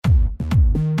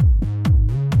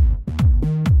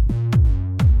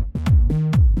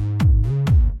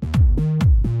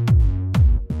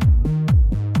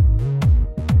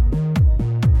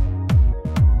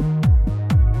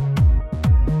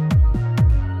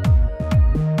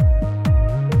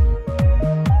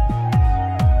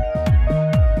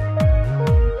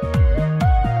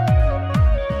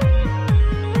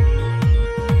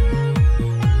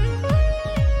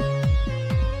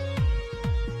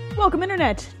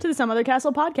met to the Some Other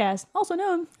Castle podcast, also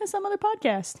known as Some Other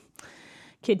Podcast.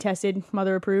 Kid tested,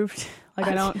 mother approved. Like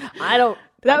I don't.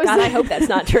 That was. God, I hope that's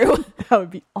not true. That would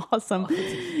be awesome.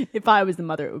 If I was the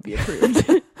mother, it would be approved.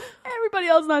 Everybody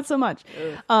else, not so much.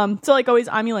 So like always,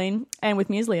 I'm Elaine, and with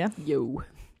me is Leah. Yo.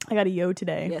 I got a yo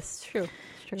today. Yes, true.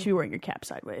 You should be wearing your cap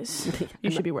sideways. You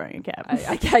should be wearing a cap.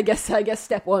 I guess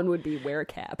step one would be wear a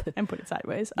cap and put it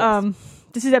sideways. Yes.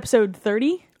 This is episode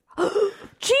 30.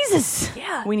 Jesus.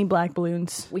 Yeah. We need black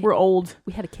balloons. We're old.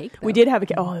 We had a cake, though. We did have a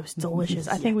cake. Oh, it was delicious.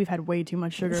 I think we've had way too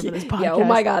much sugar for this podcast. Yeah, oh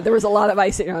my God, there was a lot of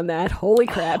icing on that. Holy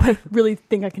crap. I really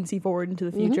think I can see forward into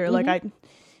the future.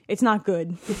 It's not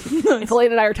good. If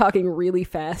Elaine and I are talking really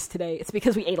fast today, it's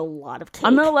because we ate a lot of cake.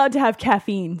 I'm not allowed to have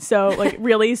caffeine. So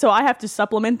so I have to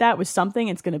supplement that with something.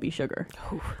 It's going to be sugar.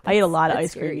 I ate a lot of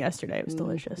ice cream yesterday. It was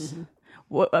delicious.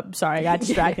 I'm sorry, I got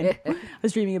distracted. I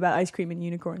was dreaming about ice cream and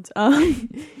unicorns.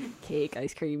 Cake,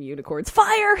 ice cream, unicorns,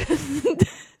 fire!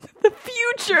 The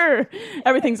future!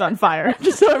 Everything's on fire,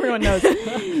 just so everyone knows.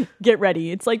 Get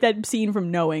ready. It's like that scene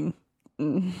from Knowing.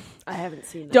 I haven't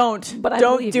seen that.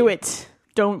 Don't do it.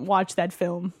 Don't watch that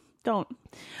film. Don't.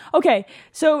 Okay,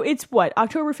 so it's what?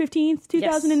 October 15th,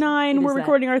 2009. Yes, we're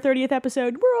recording our 30th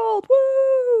episode. We're old.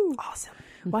 Woo! Awesome.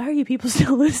 Why are you people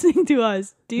still listening to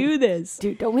us? Do this.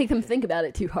 Dude, don't make them think about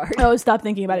it too hard. Oh, stop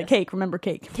thinking about it. Cake. Remember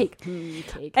cake. Cake.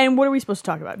 Cake. And what are we supposed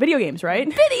to talk about? Video games, right?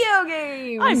 Video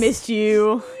games! I missed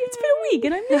you. Yay. It's been a week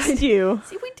and I missed you.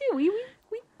 See, we do. We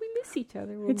miss each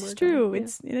other. It's true.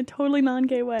 It's in a totally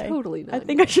non-gay way. Totally non-gay. I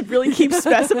think I should really keep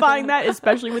specifying that,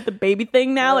 especially with the baby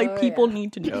thing now. People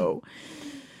need to know.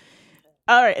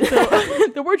 All right. So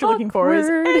the word you're looking for is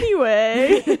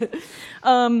anyway.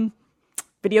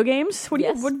 Video games?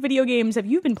 What video games have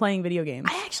you been playing? Video games?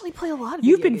 I actually play a lot of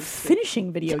You've video been games.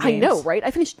 finishing video games. I know, right?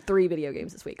 I finished 3 video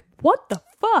games this week. What the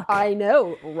fuck? I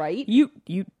know, right? You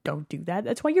don't do that.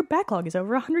 That's why your backlog is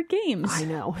over 100 games. I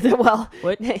know. Well,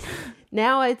 what?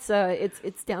 Now it's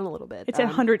down a little bit. It's at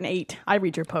 108. I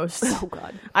read your posts. Oh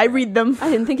God, I read them.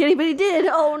 I didn't think anybody did.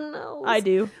 Oh no, I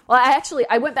do. Well,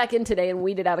 I went back in today and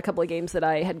weeded out a couple of games that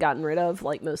I had gotten rid of,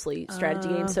 like mostly strategy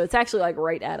games. So it's actually like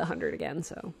right at 100 again.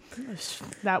 So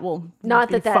that will not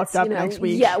be that's fucked up next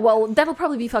week. Yeah, well, that'll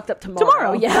probably be fucked up tomorrow.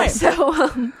 Tomorrow, yeah. Right. So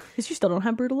because you still don't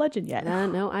have Brutal Legend yet.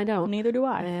 No, I don't. Neither do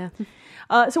I.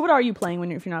 Yeah. So what are you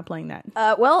playing if you're not playing that?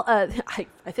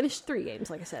 I finished 3 games,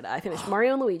 like I said. I finished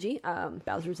Mario and Luigi,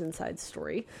 Bowser's Inside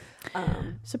Story.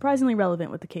 Surprisingly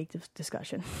relevant with the cake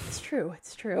discussion. It's true.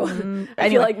 I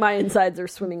feel like my insides are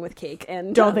swimming with cake.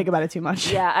 And don't think about it too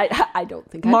much. Yeah, I don't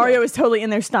think Mario is totally in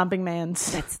there stomping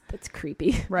mans. That's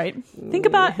creepy. Right? Think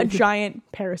about a giant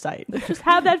parasite. Just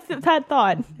have that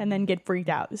thought and then get freaked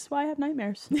out. This is why I have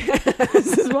nightmares.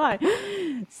 This is why.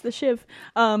 It's the shiv.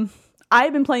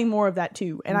 I've been playing more of that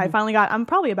too, and I'm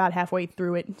probably about halfway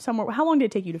through it somewhere. How long did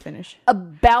it take you to finish?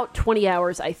 About 20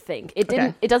 hours, I think.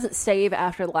 It doesn't save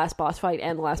after the last boss fight,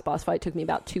 and the last boss fight took me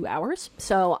about 2 hours.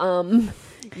 So,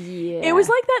 yeah. It was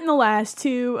like that in the last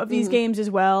 2 of these games as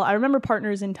well. I remember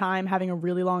Partners in Time having a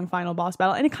really long final boss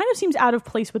battle, and it kind of seems out of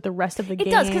place with the rest of the game.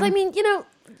 It does, because I mean, I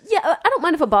don't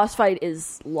mind if a boss fight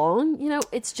is long,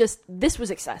 it's just, this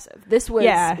was excessive. This was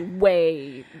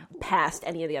way past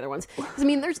any of the other ones. Because, I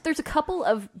mean, there's a couple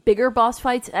of bigger boss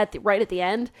fights right at the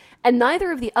end, and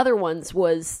neither of the other ones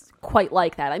was quite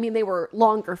like that. I mean, they were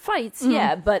longer fights,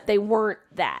 but they weren't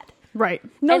that. Right.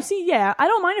 No, I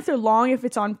don't mind if they're long, if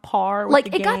it's on par with the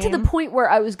game. It got to the point where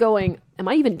I was going, am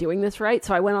I even doing this right?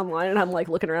 So I went online and I'm like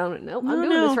looking around and I'm doing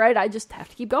this right. I just have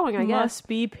to keep going, I guess. Must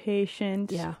be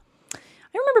patient. Yeah.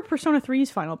 I remember Persona 3's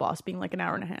final boss being like an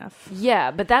hour and a half.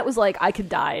 Yeah, but that was like, I could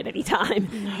die at any time.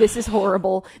 This is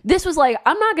horrible. This was like,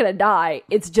 I'm not going to die.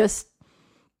 It's just,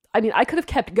 I mean, I could have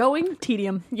kept going.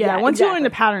 Tedium. Yeah, once you learn the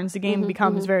patterns, the game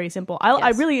becomes very simple.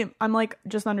 I'm like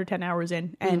just under 10 hours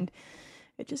in, and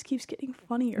it just keeps getting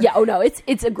funnier. Yeah, oh no,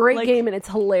 it's a great game, and it's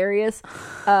hilarious.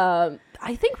 I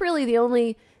think really the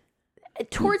only...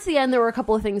 Towards the end, there were a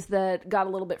couple of things that got a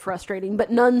little bit frustrating,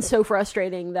 but none so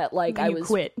frustrating that I was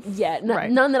quit. Yeah,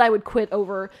 none that I would quit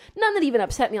over. None that even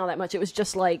upset me all that much. It was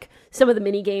just like some of the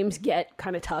mini games get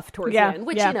kind of tough towards the end,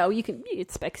 which you can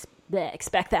expect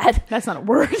that. That's not a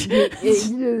word. See,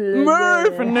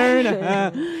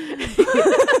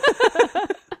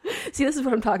 this is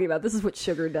what I'm talking about. This is what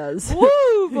sugar does.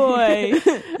 Woo, boy.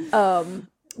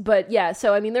 But yeah,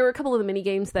 so I mean, there were a couple of the mini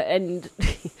games and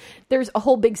there's a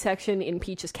whole big section in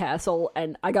Peach's castle,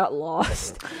 and I got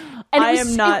lost. And I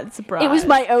am not surprised. It was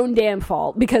my own damn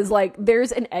fault because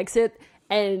there's an exit,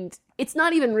 and it's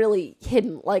not even really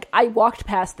hidden. Like, I walked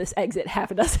past this exit half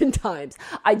a dozen times.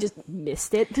 I just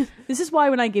missed it. This is why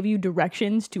when I give you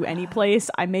directions to any place,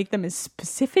 I make them as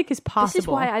specific as possible. This is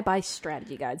why I buy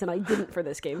strategy guides, and I didn't for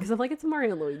this game, because I'm like, it's a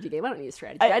Mario and Luigi game. I don't need a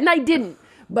strategy guide. And I didn't.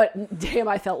 But damn,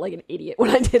 I felt like an idiot when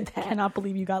I did that. I cannot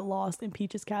believe you got lost in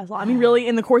Peach's castle. I mean, really,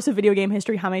 in the course of video game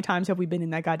history, how many times have we been in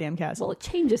that goddamn castle? Well, it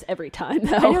changes every time,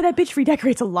 though. I know that bitch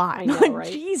redecorates a lot. I know, like,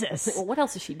 right? Jesus. Well, what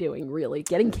else is she doing, really?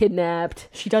 Getting kidnapped.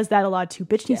 She does that a lot, too.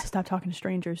 Bitch needs to stop talking to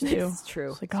strangers, too. It's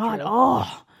true. It's like, God,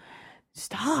 oh,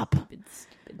 stop. Stupid.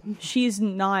 She's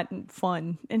not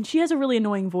fun. And she has a really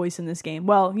annoying voice in this game.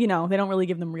 Well, you know, they don't really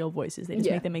give them real voices. They just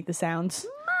make them make the sounds.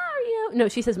 Mario. No,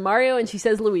 she says Mario and she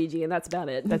says Luigi, and that's about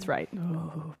it. That's right.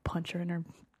 Oh, punch her in her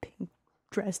pink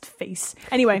dressed face.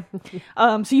 Anyway,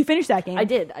 so you finished that game. I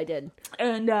did.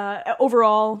 And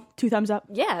overall, 2 thumbs up.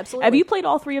 Yeah, absolutely. Have you played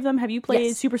all 3 of them? Have you played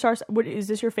Yes. Superstars? What, is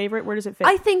this your favorite? Where does it fit?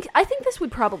 I think this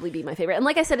would probably be my favorite. And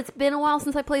like I said, it's been a while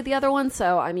since I played the other one,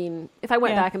 so I mean, if I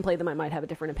went back and played them, I might have a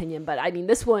different opinion. But I mean,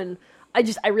 this one,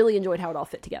 I really enjoyed how it all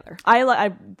fit together.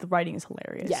 The writing is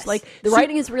hilarious. Yes, like the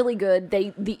writing is really good.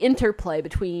 The interplay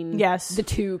between the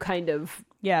two kind of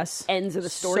ends of the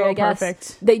story, so I guess.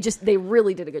 Perfect. They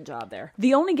really did a good job there.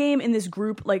 The only game in this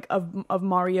group like of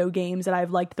Mario games that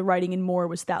I've liked the writing in more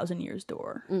was Thousand Years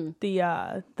Door.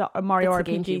 The Mario That's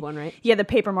RPG the GameCube one, right? Yeah, the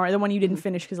Paper Mario, the one you didn't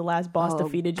finish because the last boss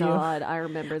defeated you. God, I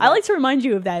remember that. I like to remind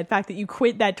you of that fact that you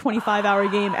quit that 25-hour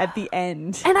game at the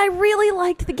end. And I really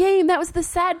liked the game. That was the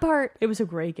sad part. It was a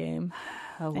great game.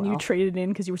 Oh, and you traded it in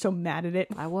because you were so mad at it.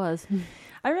 I was.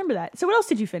 I remember that. So what else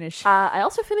did you finish? I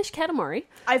also finished Katamari.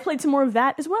 I played some more of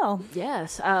that as well.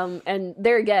 Yes. And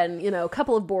there again, you know, a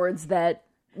couple of boards that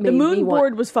made the moon me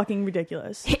board was fucking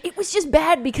ridiculous. It was just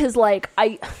bad because, like,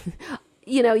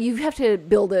 you know, you have to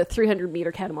build a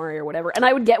 300-meter Katamari or whatever, and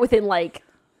I would get within, like,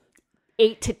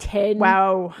 8 to 10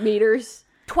 meters.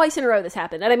 Twice in a row this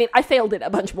happened. And I mean, I failed it a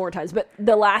bunch more times, but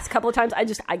the last couple of times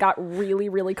I got really,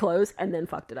 really close and then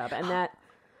fucked it up. And that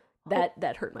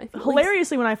hurt my feelings.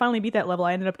 Hilariously, when I finally beat that level,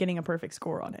 I ended up getting a perfect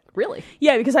score on it. Really?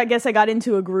 Yeah, because I guess I got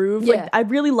into a groove. Yeah. Like, I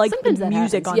really liked Sometimes the that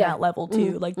music happens. on that level,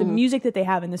 too. Like, the music that they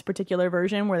have in this particular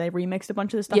version where they remixed a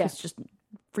bunch of this stuff is just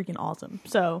freaking awesome.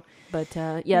 So... But,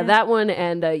 that one,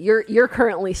 and you're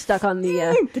currently stuck on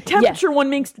the... the temperature one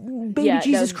makes baby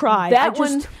Jesus cry. That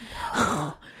one...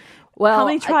 Well, how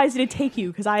many tries did it take you?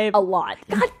 Because I have... A lot.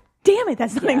 God damn it,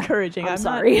 that's not encouraging. I'm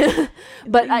sorry.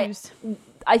 But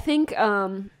I think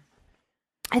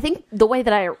the way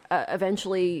that I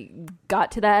eventually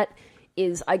got to that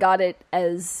is I got it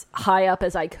as high up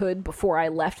as I could before I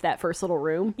left that first little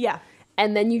room. Yeah.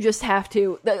 And then you just have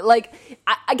to, like,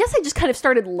 I guess I just kind of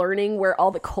started learning where all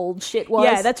the cold shit was.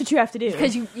 Yeah, that's what you have to do.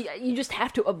 Because you just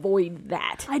have to avoid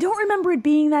that. I don't remember it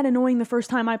being that annoying the first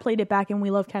time I played it back in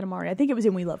We Love Katamari. I think it was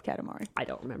in We Love Katamari. I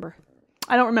don't remember.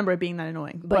 I don't remember it being that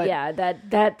annoying. But yeah,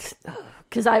 that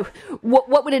because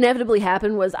what would inevitably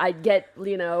happen was I'd get,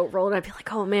 you know, rolling. I'd be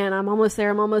like, oh man, I'm almost there,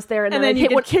 and then you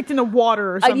get kicked in the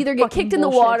water. Or some I'd either get kicked in the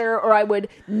water, or I would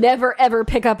never ever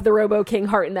pick up the Robo King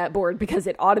heart in that board because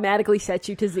it automatically sets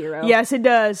you to 0. Yes, it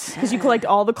does, because you collect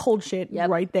all the cold shit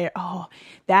right there. Oh,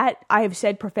 that I have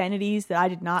said profanities that I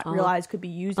did not realize could be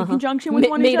used in conjunction with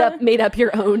one another. Made up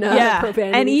your own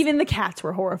profanities. And even the cats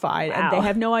were horrified, and they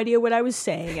have no idea what I was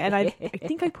saying. And I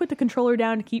think I put the controller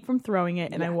down to keep from throwing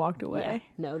it, and I walked away. Yeah.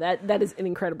 No, that is an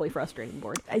incredibly frustrating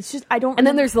board. It's just I don't. And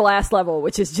then there's the last level,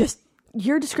 which is just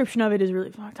your description of it is really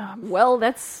fucked up. Well,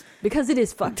 that's because it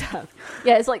is fucked up.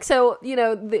 Yeah, it's like, so, you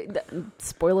know, the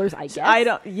spoilers, I guess. I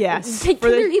don't. Yes. Can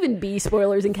there even be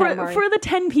spoilers in Katamari? For the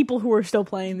 10 people who are still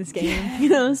playing this game, you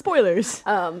know, spoilers.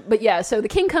 But yeah, so the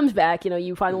king comes back. You know,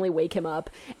 you finally wake him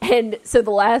up, and so the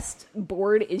last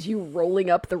board is you rolling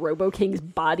up the Robo King's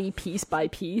body piece by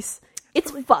piece. It's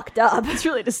fucked up. It's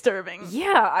really disturbing.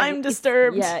 Yeah, I'm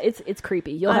disturbed. Yeah, it's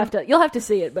creepy. You'll have to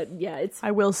see it, but yeah, it's.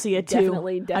 I will see it too.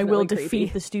 Definitely I will creepy.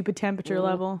 defeat the stupid temperature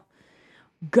level.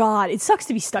 God, it sucks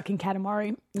to be stuck in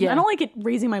Katamari. Yeah. I don't like it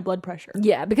raising my blood pressure.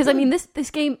 Yeah, because I mean, this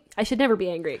game, I should never be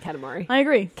angry at Katamari. I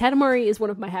agree. Katamari is one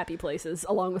of my happy places,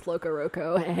 along with Loco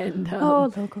Roco and.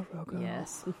 Loco Roco.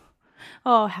 Yes.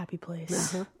 Oh, happy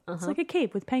place. It's like a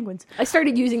cape with penguins. I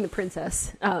started using the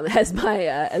princess as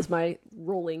my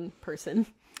rolling person.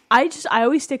 I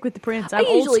always stick with the prince. I'm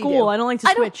old school. I don't like to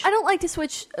switch. I don't like to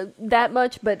switch that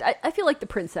much, but I feel like the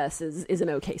princess is an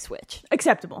okay switch.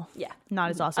 Acceptable. Yeah.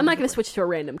 Not as awesome. I'm not going to switch to a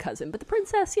random cousin, but the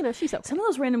princess, you know, she's okay. Some of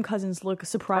those random cousins look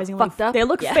surprisingly fucked up. They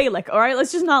look phallic, all right?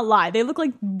 Let's just not lie. They look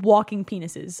like walking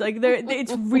penises. Like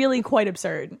it's really quite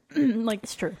absurd. Like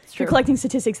It's true. If you're collecting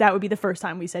statistics, that would be the first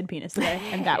time we said penis today,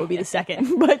 and that would be the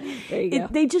second. But there you go.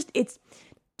 it's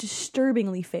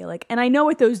disturbingly phallic. And I know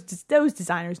what those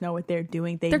designers know what they're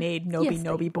doing. They made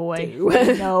Nobi Boy.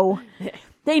 They know.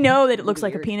 They know that it looks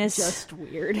like a penis. Just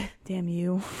weird. Damn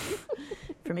you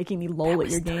for making me lol at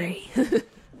your game.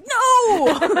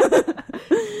 No.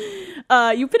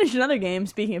 You finished another game.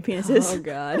 Speaking of penises. Oh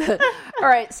God! All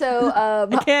right, so I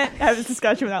can't have this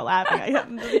discussion without laughing.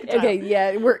 Okay,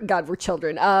 yeah, we're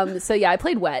children. So yeah, I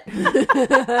played Wet. So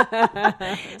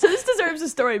this deserves a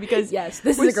story because yes,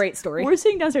 this is a great story. We're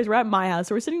sitting downstairs. We're at my house.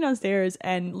 So we're sitting downstairs,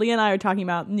 and Leah and I are talking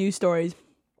about news stories.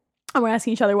 And we're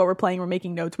asking each other what we're playing. We're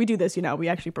making notes. We do this, we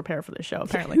actually prepare for this show,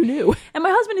 apparently. Who knew? And my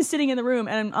husband is sitting in the room,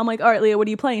 and I'm like, all right, Leah, what are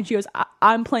you playing? And she goes,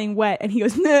 I'm playing Wet. And he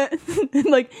goes, nah, and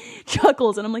like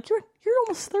chuckles. And I'm like, you're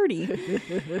almost 30.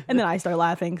 And then I start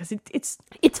laughing because it's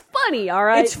funny, all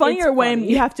right? It's funnier when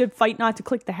you have to fight not to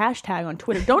click the hashtag on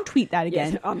Twitter. Don't tweet that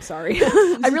again. Yes, I'm sorry.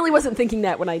 I really wasn't thinking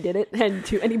that when I did it. And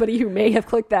to anybody who may have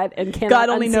clicked that and cannot God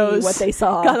only knows what they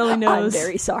saw, God only knows. I'm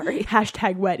very sorry.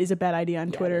 Hashtag Wet is a bad idea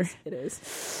on Twitter. It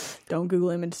is. Don't Google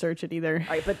image search it either.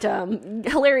 All right, but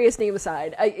hilarious name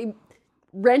aside,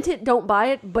 rent it, don't buy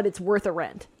it, but it's worth a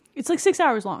rent. It's like 6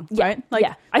 hours long, right? Like,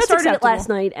 yeah. I started it last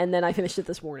night, and then I finished it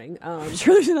this morning. I'm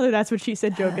sure there's another That's What She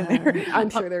Said joke in there. I'm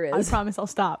sure there is. I promise I'll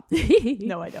stop.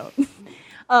 No, I don't.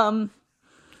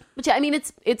 But yeah, I mean,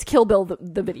 it's Kill Bill,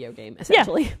 the video game,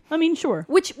 essentially. Yeah, I mean, sure.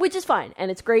 Which is fine,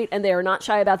 and it's great, and they are not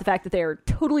shy about the fact that they are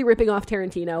totally ripping off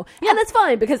Tarantino. Yeah. And that's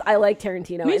fine, because I like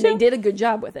Tarantino, and they did a good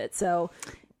job with it, so...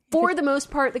 For the most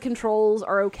part, the controls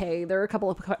are okay. There are a couple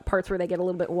of parts where they get a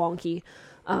little bit wonky.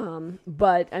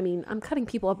 But, I mean, I'm cutting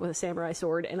people up with a samurai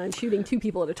sword, and I'm shooting 2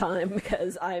 people at a time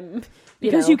because I'm...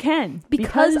 you can.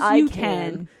 Because I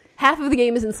can. Half of the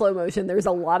game is in slow motion. There's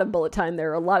a lot of bullet time.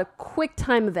 There are a lot of quick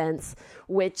time events,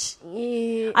 which...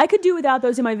 I could do without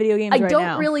those in my video games I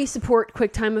don't really support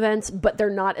quick time events, but they're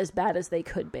not as bad as they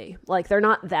could be. Like, they're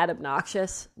not that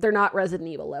obnoxious. They're not Resident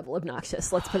Evil level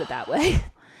obnoxious. Let's put it that way.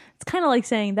 It's kind of like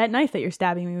saying that knife that you're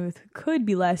stabbing me with could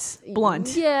be less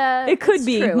blunt. Yeah, it could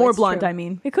be more blunt. I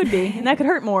mean, it could be, and that could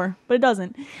hurt more, but it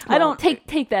doesn't. Well, I don't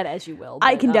take that as you will. But,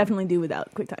 I can definitely do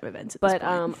without quick time events. But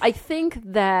I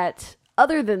think that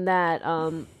other than that,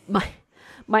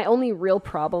 my only real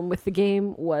problem with the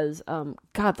game was,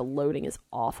 God, the loading is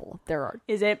awful.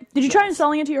 Is it? Did you try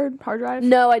installing it to your hard drive?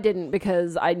 No, I didn't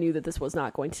because I knew that this was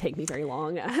not going to take me very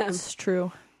long. That's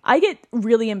true. I get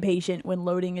really impatient when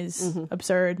loading is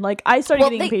absurd. Like, I started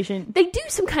getting impatient. They do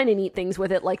some kind of neat things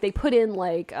with it. Like, they put in,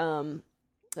 like, not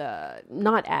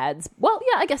ads. Well,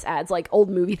 yeah, I guess ads, like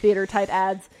old movie theater type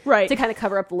ads. Right. To kind of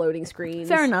cover up the loading screens.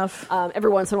 Fair enough.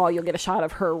 Every once in a while, you'll get a shot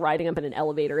of her riding up in an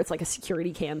elevator. It's like a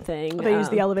security cam thing. They use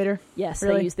the elevator? Yes,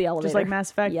 really? They use the elevator. Just like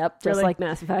Mass Effect? Yep, just like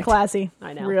Mass Effect. Classy.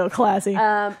 I know. Real classy.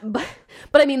 But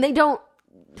I mean, they don't...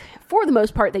 For the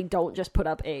most part, they don't just put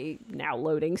up a now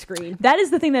loading screen. That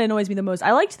is the thing that annoys me the most.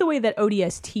 I liked the way that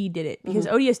ODST did it because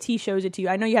ODST shows it to you.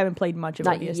 I know you haven't played much of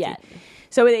ODST yet.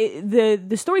 So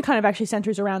the story kind of actually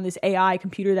centers around this AI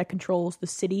computer that controls the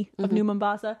city of New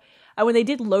Mombasa. And when they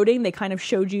did loading, they kind of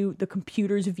showed you the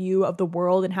computer's view of the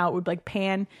world and how it would like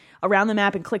pan around the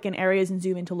map and click in areas and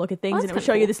zoom in to look at things. And it would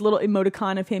show you this little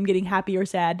emoticon of him getting happy or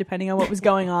sad depending on what was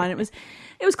going on. It was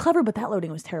clever, but that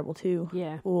loading was terrible too.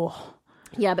 Yeah. Ugh.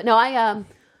 Yeah, but no,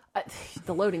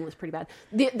 the loading was pretty bad.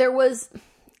 There was,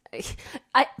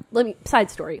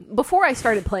 side story. Before I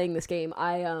started playing this game,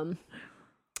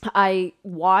 I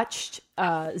watched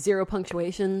Zero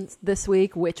Punctuations this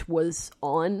week, which was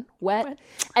on Wet.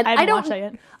 And I haven't watched that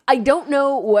yet. I don't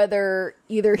know whether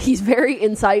either he's very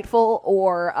insightful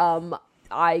or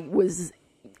I was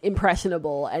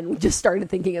impressionable and just started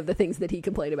thinking of the things that he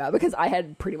complained about because I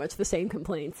had pretty much the same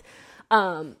complaints.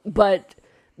 But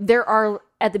there are,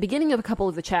 at the beginning of a couple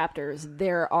of the chapters,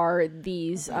 there are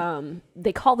these,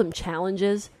 they call them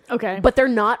challenges. Okay. But they're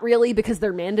not really because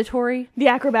they're mandatory. The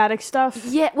acrobatic stuff?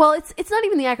 Yeah, well, it's not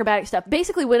even the acrobatic stuff.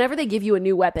 Basically, whenever they give you a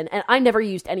new weapon, and I never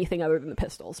used anything other than the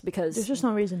pistols because... There's just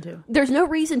no reason to. There's no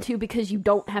reason to because you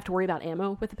don't have to worry about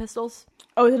ammo with the pistols.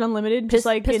 Oh, is it unlimited? Just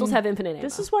like pistols have infinite ammo.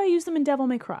 This is why I use them in Devil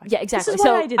May Cry. Yeah, exactly. This is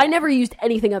why I never used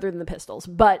anything other than the pistols.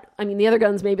 But, I mean, the other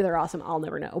guns, maybe they're awesome. I'll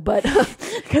never know. But...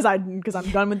 Because I'm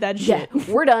done with that shit. Yeah,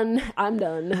 we're done. I'm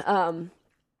done.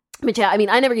 But yeah, I mean,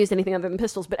 I never used anything other than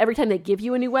pistols, but every time they give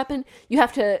you a new weapon, you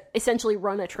have to essentially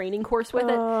run a training course with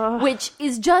it, which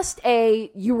is just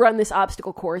you run this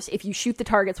obstacle course. If you shoot the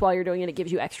targets while you're doing it, it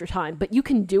gives you extra time, but you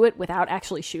can do it without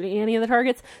actually shooting any of the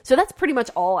targets. So that's pretty much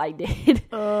all I did.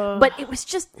 But it was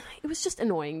just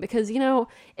annoying because, you know,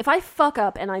 if I fuck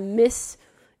up and I miss,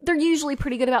 they're usually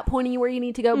pretty good about pointing you where you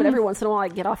need to go, but every once in a while I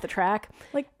get off the track.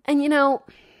 And you know,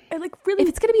 really, if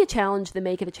it's going to be a challenge, then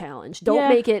make it a challenge. Don't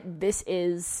make it, this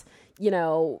is,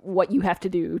 what you have to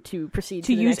do to proceed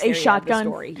to the use next a area of the shotgun.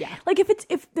 story. Yeah. Like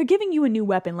if they're giving you a new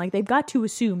weapon, like they've got to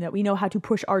assume that we know how to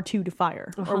push R2 to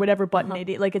fire or whatever button it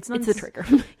is. Like it's not It's a trigger.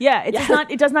 Yeah,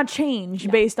 it does not change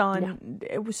based on.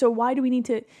 So why do we need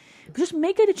to just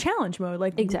make it a challenge mode?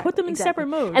 Like put them in separate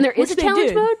modes. And there is a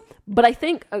challenge mode, but I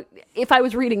think if I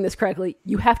was reading this correctly,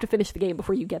 you have to finish the game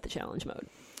before you get the challenge mode,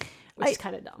 which is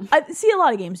kind of dumb. I see a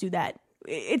lot of games do that.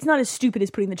 It's not as stupid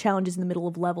as putting the challenges in the middle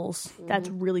of levels. That's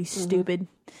really stupid.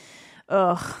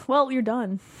 Ugh. Well, you're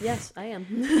done. Yes, I am.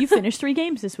 You finished 3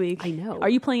 games this week. I know. Are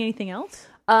you playing anything else?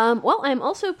 Well, I'm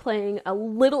also playing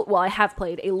I have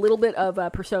played a little bit of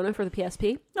Persona for the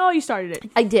PSP. Oh, you started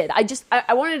it. I did.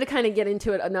 I wanted to kind of get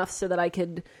into it enough so that I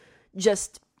could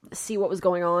just see what was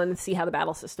going on, see how the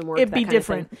battle system worked. It'd be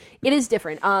different. It is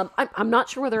different. I'm not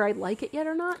sure whether I like it yet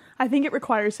or not. I think it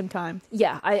requires some time.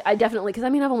 Yeah, I definitely, because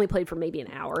I've only played for maybe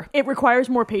an hour. It requires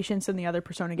more patience than the other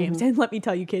Persona games. And let me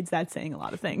tell you, kids, that's saying a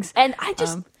lot of things. And I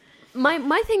just,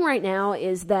 my thing right now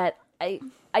is that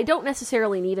I don't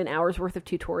necessarily need an hour's worth of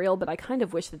tutorial, but I kind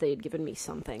of wish that they had given me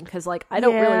something, because I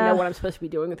don't really know what I'm supposed to be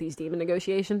doing with these demon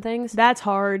negotiation things. That's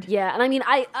hard. Yeah, and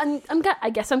I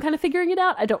guess I'm kind of figuring it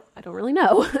out. I don't really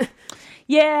know.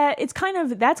 Yeah, that's kind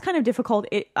of difficult.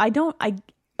 I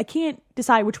can't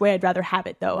decide which way I'd rather have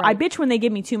it, though. Right. I bitch when they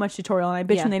give me too much tutorial, and I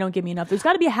bitch when they don't give me enough. There's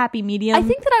got to be a happy medium. I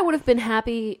think that I would have been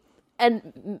happy,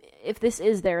 and if this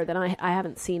is there, then I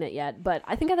haven't seen it yet, but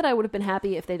I think that I would have been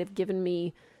happy if they'd have given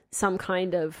me some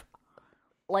kind of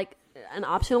an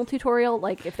optional tutorial,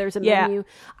 like if there's a menu.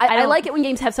 I like it when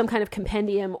games have some kind of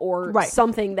compendium or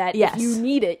something that if you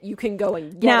need it, you can go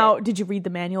and get now, it. Did you read the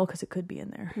manual? Because it could be in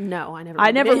there. No, I never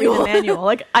read the manual.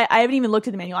 I haven't even looked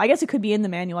at the manual. I guess it could be in the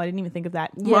manual. I didn't even think of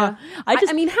that. Yeah.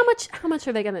 How much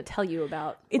are they going to tell you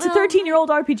about? It's a 13-year-old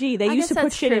RPG. They used to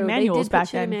put shit in manuals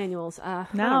back then. Manuals.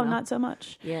 No, not so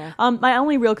much. Yeah. My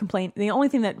only real complaint, the only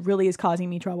thing that really is causing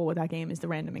me trouble with that game is the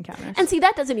random encounters. And see,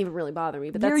 that doesn't even really bother me.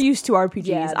 But you're used to RPGs.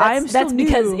 Yeah, I'm still that's new.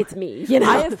 because it's me. You know?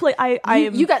 I have played.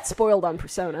 You got spoiled on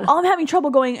Persona. I'm having trouble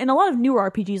going, and a lot of newer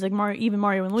RPGs like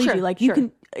Mario and Luigi. You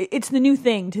can. It's the new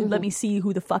thing to let me see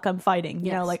who the fuck I'm fighting.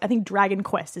 You know, I think Dragon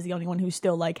Quest is the only one who's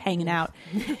still hanging out.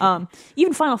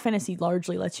 Even Final Fantasy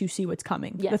largely lets you see what's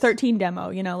coming. Yes. The 13 demo.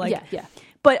 Yeah.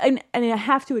 But and I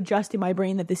have to adjust in my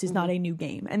brain that this is not a new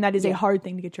game, and that is a hard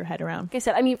thing to get your head around. Like I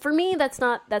said, for me, that's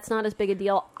not as big a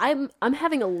deal. I'm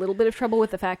having a little bit of trouble with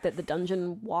the fact that the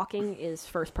dungeon walking is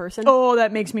first person. Oh,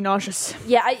 that makes me nauseous.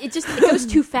 Yeah, it goes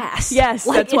too fast. Yes,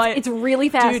 that's why it's really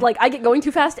fast. Dude, I get going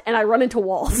too fast and I run into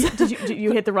walls. Did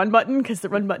you hit the run button? Because the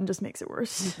run button just makes it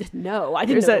worse. No, I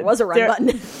didn't know there was a run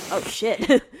button. Oh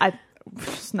shit.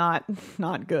 It's not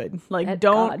good.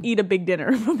 Don't eat a big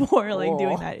dinner before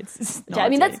doing that. It's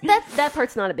that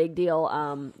part's not a big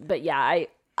deal. But yeah,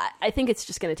 I think it's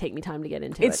just going to take me time to get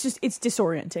into it. It's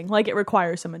disorienting. It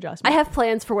requires some adjustment. I have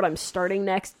plans for what I'm starting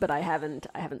next, but I haven't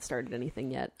started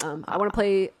anything yet. I want to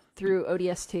play through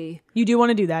ODST. You do want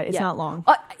to do that. It's not long.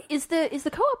 Is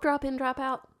the co-op drop in, drop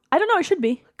out? I don't know. It should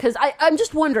be. Because I'm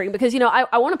just wondering, because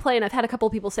I want to play, and I've had a couple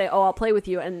of people say, "Oh, I'll play with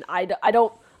you," and I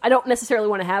don't necessarily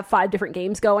want to have 5 different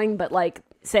games going, but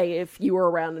say if you were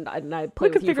around and I play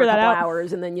with you for a couple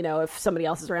hours, and then if somebody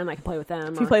else is around, I can play with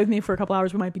them. If you play with me for a couple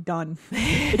hours, we might be done.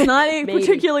 It's not a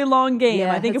particularly long game.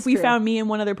 Yeah, I think if we found me and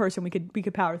one other person, we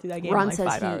could power through that game Ron in says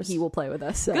 5 hours. He will play with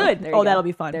us. So good. That'll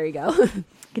be fun. There you go. You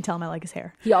can tell him I like his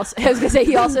hair. I was gonna say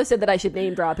he also said that I should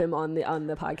name drop him on the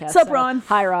podcast. What's up, Ron?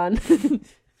 Hi, Ron.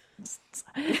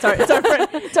 It's our friend.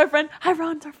 It's our friend. Hi,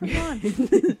 Ron. It's our friend, Ron.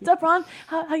 What's up, Ron?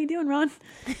 How you doing, Ron?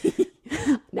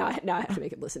 Now I have to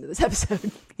make him listen to this episode.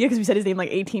 Yeah, because we said his name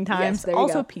 18 times. Yes,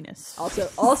 also penis.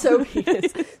 Also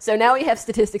penis. So now we have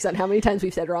statistics on how many times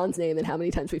we've said Ron's name and how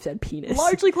many times we've said penis.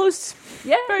 Largely close.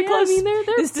 Yeah, very close.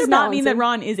 This does not mean that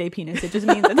Ron is a penis. It just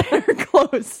means that they're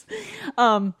close.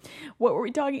 What were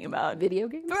we talking about? Video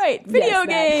games? Right, video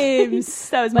games.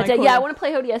 That was my quote. Yeah, I want to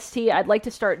play ODST. I'd like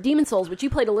to start Demon's Souls, which you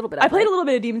played a little bit of. I played a little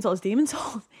bit of Demon's Souls. Demon's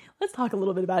Souls. Let's talk a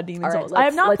little bit about Demon's Souls. Right, I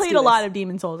have not played a lot of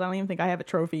Demon's Souls. I don't even think I have a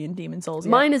trophy in Demon's Souls yet.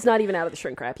 Mine is not even out of the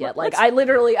shrink wrap yet.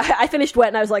 I finished Wet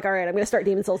and I was like, all right, I'm going to start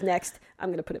Demon's Souls next. I'm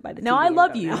going to put it by the TV. Now, I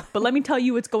love you, but let me tell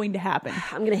you what's going to happen.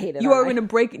 I'm going to hate it. You are going to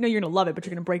break... No, you're going to love it, but you're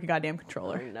going to break a goddamn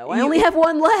controller. Oh, no, I only have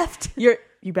one left. You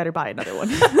better buy another one.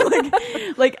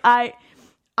 I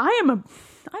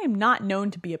am not known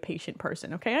to be a patient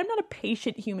person, okay? I'm not a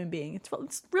patient human being. It's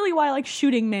really why I like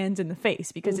shooting mans in the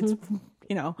face, because it's,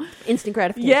 instant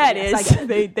gratification. Yeah, it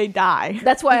is. They die.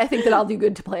 That's why I think that I'll do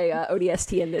good to play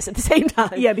ODST and this at the same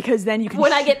time. Yeah, because then you can...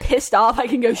 When I get pissed off, I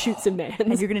can go shoot some mans.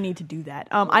 And you're going to need to do that.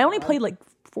 I only played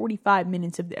 45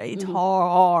 minutes of it. It's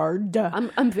hard.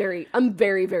 I'm very,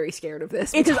 very scared of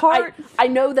this. It's hard. I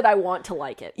know that I want to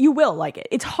like it. You will like it.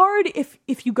 It's hard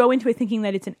if you go into it thinking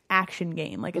that it's an action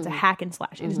game, like it's a hack and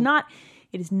slash. It is not.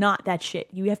 It is not that shit.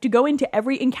 You have to go into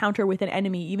every encounter with an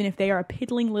enemy, even if they are a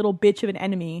piddling little bitch of an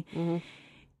enemy,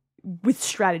 with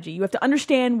strategy. You have to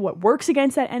understand what works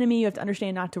against that enemy. You have to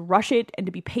understand not to rush it and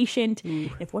to be patient.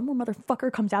 If one more motherfucker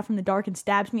comes out from the dark and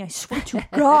stabs me, I swear to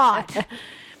God.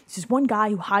 This is one guy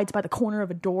who hides by the corner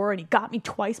of a door and he got me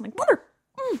twice. I'm like,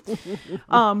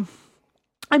 mother.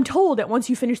 I'm told that once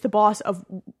you finish the boss of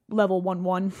level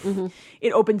 1-1,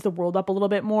 it opens the world up a little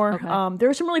bit more. Okay. There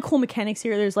are some really cool mechanics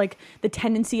here. There's like the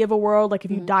tendency of a world. Like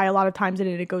if you die a lot of times in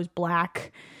it, it goes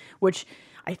black, which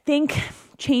I think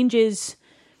changes.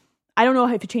 I don't know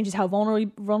if it changes how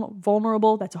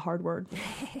vulnerable. That's a hard word.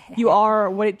 You are,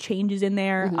 what it changes in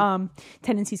there.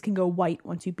 Tendencies can go white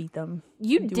once you beat them.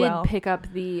 You did pick up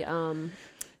the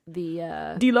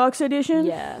deluxe edition.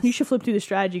 Yes. You should flip through the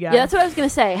strategy guide. Yeah, that's what I was gonna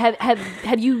say.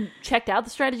 Have you checked out the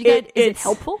strategy guide? Is it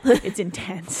helpful? It's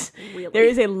intense. Really? There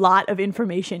is a lot of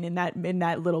information in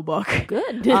that little book.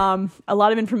 Good. A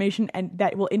lot of information, and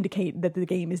that will indicate that the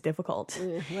game is difficult.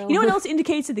 You know what else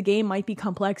indicates that the game might be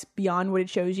complex beyond what it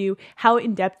shows you? How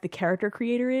in depth the character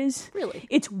creator is. Really?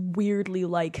 It's weirdly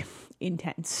like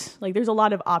intense. Like there's a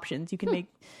lot of options. You can make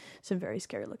some very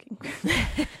scary looking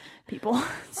people.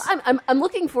 I'm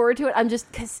looking forward to it. I'm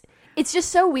just, because it's just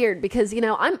so weird, because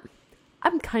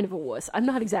I'm kind of a wuss. I'm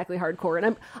not exactly hardcore,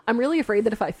 and I'm really afraid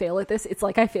that if I fail at this, it's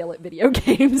like I fail at video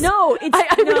games. No, it's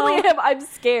I really am. I'm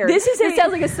scared. It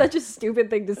sounds like such a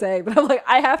stupid thing to say, but I'm like,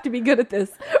 I have to be good at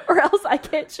this, or else I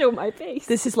can't show my face.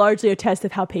 This is largely a test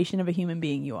of how patient of a human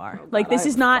being you are. Oh, God, like this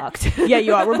is not. Fucked. Yeah,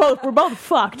 you are. We're both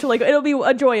fucked. Like it'll be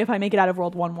a joy if I make it out of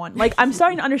World 1-1. Like I'm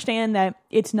starting to understand that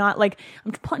it's not like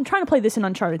I'm trying to play this in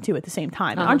Uncharted 2 at the same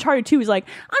time. And Uncharted 2 is like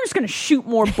I'm just going to shoot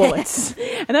more bullets,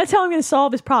 and that's how I'm going to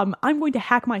solve this problem. I'm going to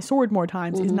hack my sword more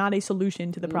times is not a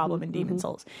solution to the problem in Demon's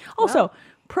Souls. Also,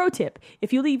 pro tip: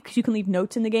 if you leave, because you can leave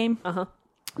notes in the game,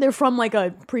 they're from like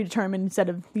a predetermined set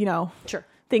of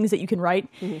things that you can write.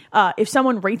 If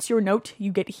someone rates your note,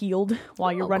 you get healed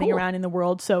while you're running around in the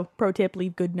world. So, pro tip: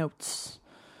 leave good notes.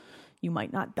 You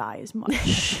might not die as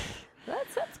much.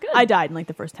 That's good. I died in like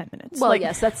the first 10 minutes. Well,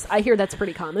 yes, I hear that's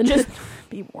pretty common. Just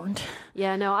be warned.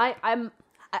 Yeah, no, I'm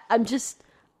just.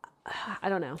 I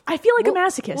don't know. I feel like a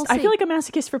masochist. I feel like a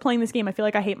masochist for playing this game. I feel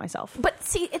like I hate myself. But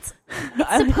see, it's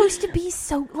supposed to be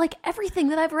so, like, everything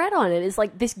that I've read on it is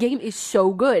like, this game is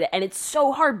so good, and it's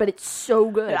so hard, but it's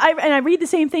so good. I read the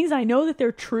same things, and I know that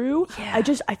they're true. Yeah.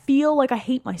 I feel like I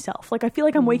hate myself. Like, I feel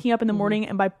like I'm waking up in the morning,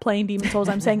 and by playing Demon's Souls,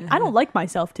 I'm saying, I don't like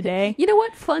myself today. You know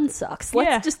what? Fun sucks.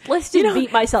 Let's just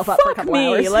beat myself up for a couple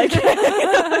hours. Like,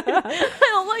 I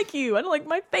don't like you. I don't like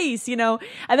my face, And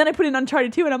then I put in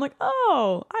Uncharted 2, and I'm like,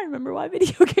 oh, I remember why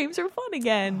video games are fun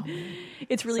again.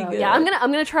 It's really good. Yeah, I'm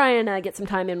gonna try and get some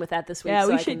time in with that this week. Yeah,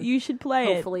 you should play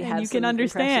it. Hopefully, and you can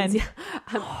understand. Yeah.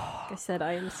 Like I said,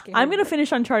 I am scared. I'm gonna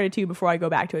finish Uncharted 2 before I go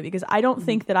back to it, because I don't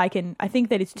think that I can. I think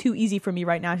that it's too easy for me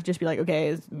right now to just be like,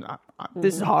 okay,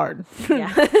 this is hard. Yeah.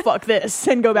 Fuck this,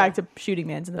 and go back to shooting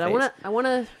mans in the face. I want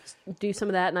to do some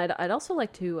of that, and I'd also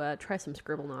like to try some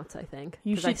Scribblenauts. I think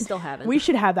because I still haven't. We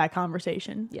should have that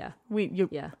conversation. Yeah,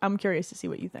 I'm curious to see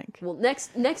what you think. Well,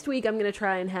 next week I'm going to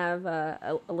try and have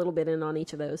a little bit in on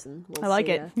each of those, and I like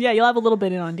it. Yeah, you'll have a little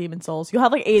bit in on Demon's Souls. You'll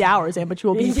have like 8 hours in, but you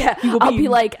will be. Yeah, I'll be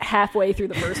like halfway through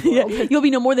the first world. Yeah, you'll be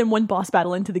no more than one boss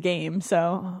battle into the game.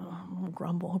 So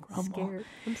grumble. I'm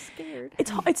scared.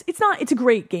 It's a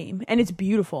great game, and it's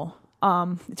beautiful.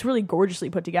 It's really gorgeously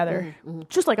put together,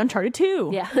 just like Uncharted 2.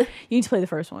 Yeah, you need to play the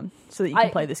first one so that you can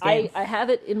play this game. I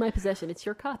have it in my possession. It's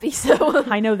your copy, so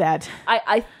I know that.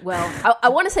 I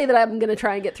want to say that I'm going to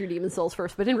try and get through Demon's Souls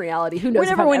first, but in reality, who knows? We're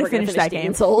never going to finish that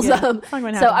Demon's Souls. Yeah, so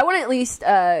I want to at least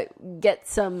get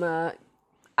some.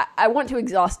 I want to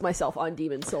exhaust myself on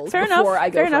Demon's Souls before I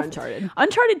go for Uncharted.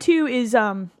 Uncharted 2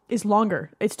 is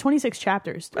longer. It's 26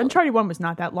 chapters. Really? Uncharted 1 was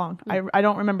not that long. I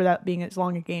don't remember that being as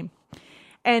long a game.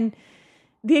 And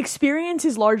the experience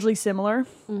is largely similar.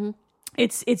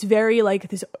 It's very like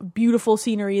this beautiful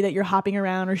scenery that you're hopping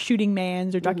around or shooting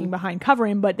mans or ducking behind cover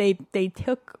in, but they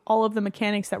took all of the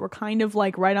mechanics that were kind of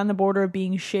like right on the border of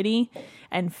being shitty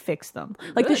and fixed them.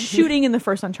 Like the shooting in the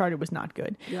first Uncharted was not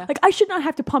good. Yeah. Like I should not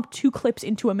have to pump 2 clips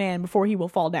into a man before he will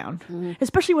fall down,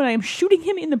 especially when I am shooting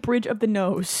him in the bridge of the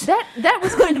nose. That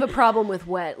was kind of a problem with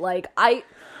Wet. Like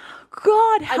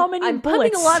God, how many I'm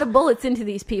bullets? pumping a lot of bullets into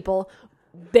these people,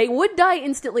 They would die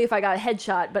instantly if I got a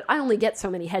headshot, but I only get so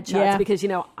many headshots because,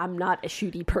 I'm not a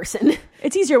shooty person.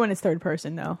 It's easier when it's third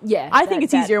person, though. Yeah. I think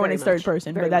it's easier when it's third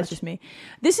person, but that's just me.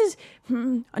 This is...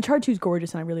 Uncharted 2 is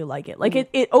gorgeous, and I really like it. Like,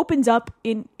 it opens up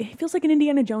in... It feels like an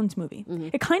Indiana Jones movie. Mm-hmm.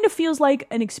 It kind of feels like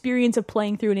an experience of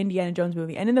playing through an Indiana Jones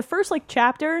movie. And in the first,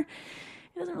 chapter,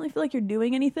 it doesn't really feel like you're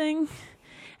doing anything.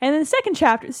 And then the second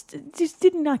chapter just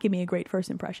did not give me a great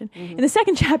first impression. Mm-hmm. In the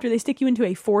second chapter, they stick you into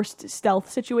a forced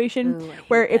stealth situation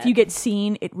where if you get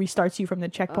seen, it restarts you from the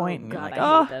checkpoint. And you're like,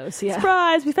 I hate those. Yeah.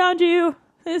 Surprise, we found you.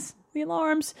 There's the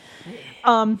alarms.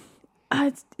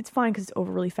 It's fine because it's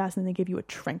over really fast, and then they give you a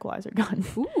tranquilizer gun.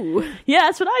 Ooh. Yeah,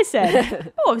 that's what I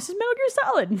said. Oh, this is Metal Gear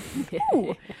Solid.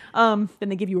 Ooh. Then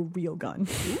they give you a real gun.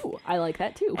 Ooh, I like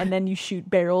that too. And then you shoot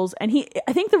barrels. And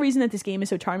I think the reason that this game is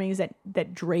so charming is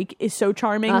that Drake is so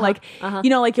charming.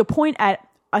 You'll point at,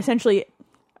 essentially,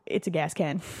 it's a gas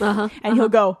can. And he'll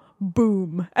go,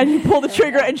 boom. And you pull the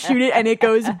trigger and shoot it, and it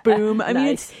goes boom. I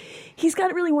mean, he's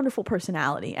got a really wonderful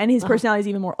personality. And his personality is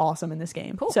even more awesome in this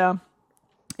game. Cool. So...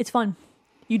 It's fun.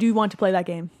 You do want to play that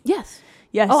game. Yes.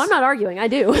 Oh, I'm not arguing. I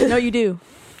do. No, you do.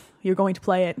 You're going to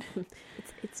play it.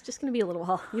 It's just going to be a little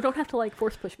while. You don't have to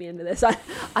force push me into this.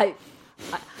 I'm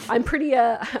pretty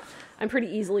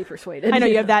easily persuaded. I know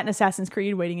you have that in Assassin's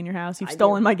Creed waiting in your house. You've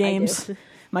stolen my games.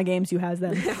 My games, you has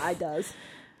them. I does.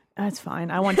 That's fine.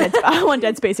 I want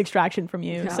Dead Space Extraction from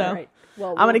you. So right.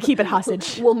 Well, I'm going to keep it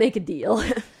hostage. We'll make a deal.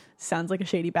 Sounds like a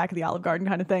shady back of the Olive Garden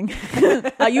kind of thing.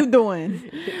 How you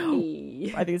doing?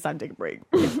 I think it's time to take a break.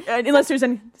 Unless there's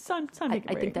any... It's time to take a break.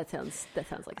 I think that sounds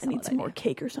like I need some more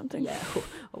cake or something. Yeah.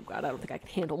 Oh, God, I don't think I can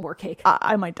handle more cake.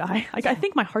 I might die. I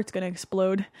think my heart's going to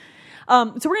explode. So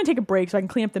we're going to take a break so I can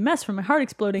clean up the mess from my heart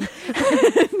exploding.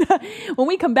 When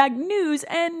we come back, news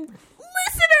and listener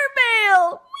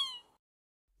mail.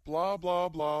 Blah, blah,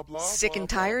 blah, blah. Sick and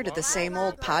tired of the same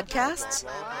old podcasts?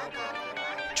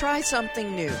 Try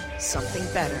something new, something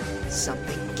better,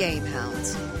 something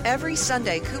Gamehounds. Every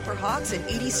Sunday, Cooper Hawks and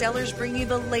Edie Sellers bring you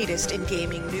the latest in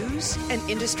gaming news and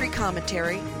industry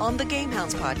commentary on the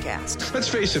Gamehounds podcast. Let's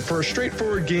face it, for a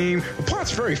straightforward game, the plot's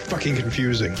very fucking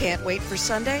confusing. Can't wait for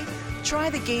Sunday?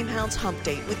 Try the Gamehounds Hump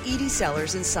Date with Edie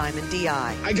Sellers and Simon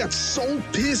D.I. I got so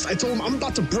pissed, I told him I'm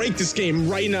about to break this game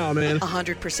right now, man.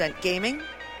 100% gaming,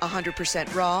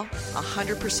 100% raw,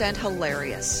 100%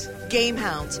 hilarious.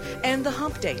 Gamehounds and the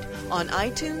Hump Date on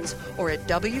iTunes or at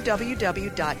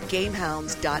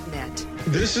www.gamehounds.net.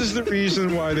 This is the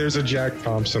reason why there's a Jack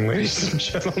Thompson, ladies and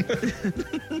gentlemen.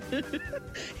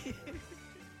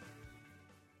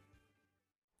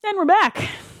 And we're back.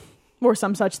 Or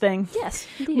some such thing. Yes,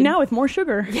 indeed. Now with more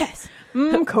sugar. Yes.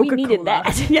 Coca-Cola. We needed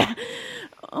that. Yeah.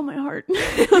 Oh, my heart.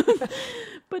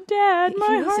 But Dad,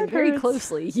 my heart hurts. Very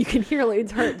closely. You can hear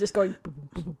Lane's heart just going.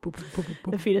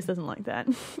 The fetus doesn't like that.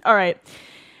 All right.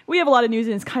 We have a lot of news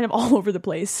and it's kind of all over the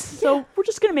place. So we're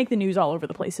just going to make the news all over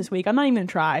the place this week. I'm not even going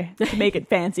to try to make it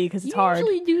fancy because it's hard. You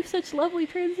usually do such lovely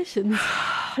transitions.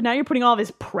 Now you're putting all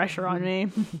this pressure on me.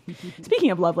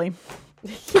 Speaking of lovely.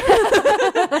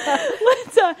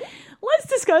 Let's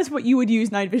discuss what you would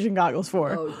use night vision goggles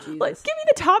for. Oh, Jesus. Give me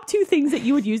the top 2 things that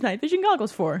you would use night vision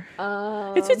goggles for.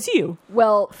 It's you.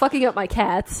 Well, fucking up my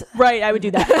cats. Right, I would do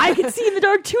that. I can see in the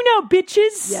dark too now,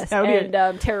 bitches. Yes,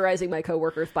 and terrorizing my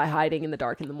coworkers by hiding in the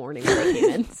dark in the morning when they came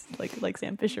in. like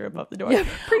Sam Fisher above the door. Yeah,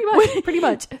 pretty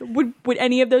much. Would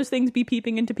any of those things be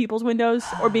peeping into people's windows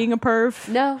or being a perv?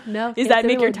 No. Does that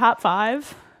make your top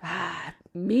 5?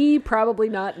 Me, probably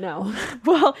not, no.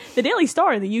 Well, the Daily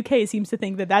Star in the UK seems to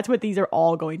think that that's what these are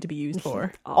all going to be used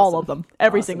for. Awesome. All of them.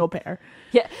 Every single pair.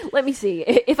 Yeah, let me see.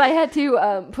 If I had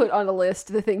to put on a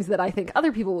list the things that I think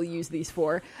other people will use these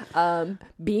for,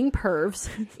 being pervs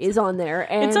is on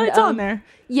there. And, it's on there.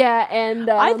 Yeah, and...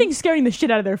 I think scaring the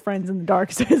shit out of their friends in the dark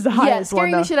is the highest one. Yeah,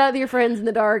 scaring the shit out of your friends in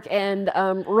the dark and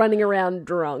running around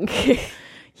drunk.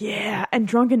 Yeah, and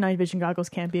drunken night vision goggles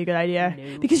can't be a good idea.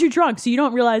 No. Because you're drunk, so you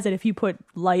don't realize that if you put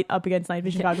light up against night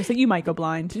vision goggles, that you might go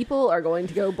blind. People are going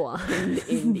to go blind,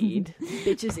 indeed.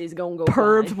 Bitches is going to go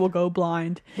Pervs blind. will go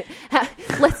blind.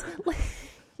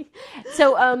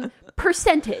 So,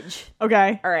 percentage.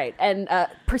 Okay. All right, and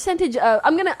percentage.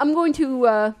 I'm going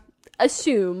to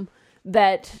assume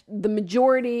that the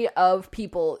majority of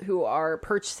people who are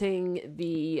purchasing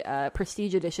the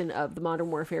Prestige Edition of the Modern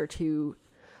Warfare 2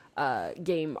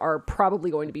 game are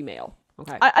probably going to be male.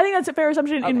 Okay, I think that's a fair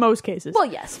assumption in most cases. Well,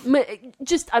 yes.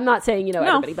 I'm not saying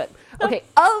everybody, but okay.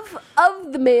 Of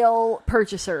the male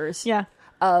purchasers,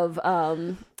 of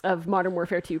Modern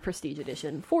Warfare 2 Prestige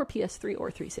Edition for PS3 or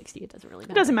 360, it doesn't really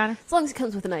matter. It doesn't matter as long as it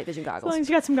comes with the night vision goggles. As long as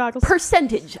you got some goggles.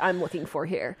 Percentage I'm looking for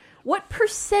here. What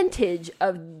percentage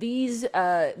of these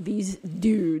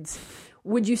dudes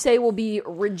would you say will be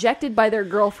rejected by their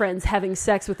girlfriends having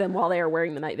sex with them while they are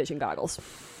wearing the night vision goggles?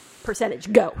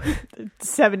 Percentage, go.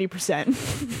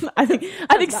 70%. I think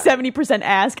 70%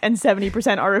 ask and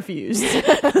 70% are refused.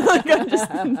 Like, I'm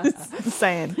just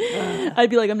saying.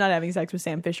 I'd be like, I'm not having sex with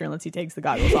Sam Fisher unless he takes the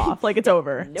goggles off. Like, it's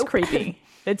over. Nope. It's creepy.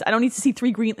 I don't need to see 3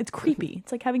 green. It's creepy.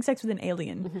 It's like having sex with an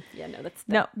alien. Yeah, no,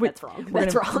 that's wrong.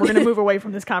 That's wrong. We're gonna move away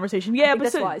from this conversation. Yeah, but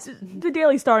that's wise. The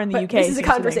Daily Star in the UK. This is a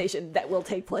conversation that will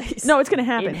take place. No, it's gonna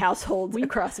happen in households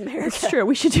across America. It's true.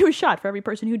 We should do a shot for every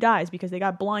person who dies because they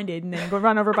got blinded and then go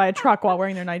run over by a truck while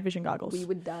wearing their night vision goggles. We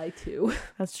would die too.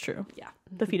 That's true. Yeah,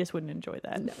 the fetus wouldn't enjoy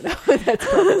that. No, that's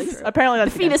probably true. Apparently,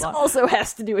 that's the fetus also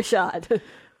has to do a shot.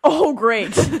 Oh,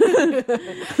 great.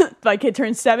 My kid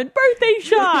turns 7. Birthday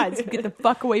shots. Get the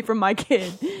fuck away from my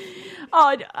kid.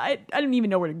 Oh, I don't even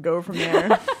know where to go from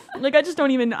there. Like, I just don't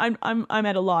even, I'm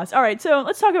at a loss. All right, so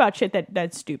let's talk about shit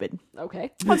that's stupid. Okay.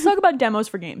 Let's talk about demos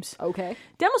for games. Okay.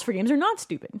 Demos for games are not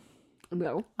stupid.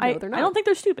 No, they're not. I don't think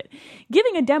they're stupid.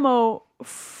 Giving a demo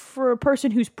for a person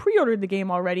who's pre-ordered the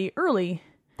game already early,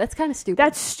 that's kind of stupid.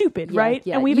 That's stupid, right?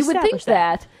 Yeah. And you would think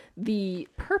that the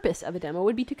purpose of a demo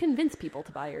would be to convince people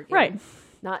to buy your game. Right.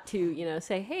 Not to,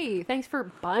 say, hey, thanks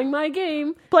for buying my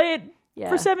game. Play it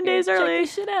for 7 days early. Check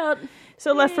this shit out.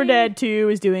 So Left 4 Dead 2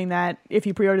 is doing that. If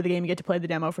you pre-order the game, you get to play the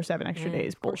demo for 7 extra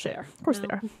days. Bullshit. Of course they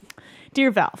are.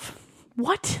 Dear Valve.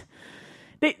 What?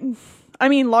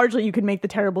 Largely you could make the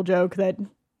terrible joke that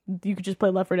you could just play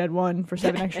Left 4 Dead 1 for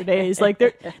 7 extra days. Like,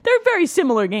 they're very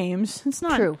similar games. It's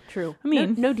not true. I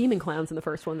mean, no demon clowns in the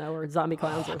first one though, or zombie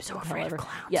clowns. I'm so afraid of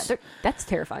clowns. Yeah, that's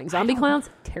terrifying. Zombie clowns,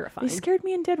 terrifying. They scared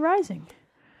me in Dead Rising.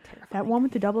 Terrifying. That one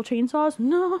with the double chainsaws.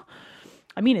 No,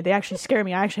 I mean it. They actually scare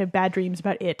me. I actually have bad dreams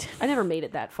about it. I never made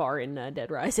it that far in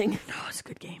Dead Rising. Oh, it's a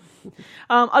good game.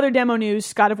 Other demo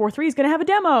news: God of War 3 is going to have a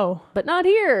demo, but not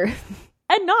here.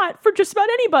 And not for just about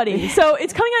anybody. So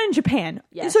it's coming out in Japan.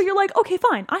 Yes. So you're like, okay,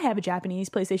 fine. I have a Japanese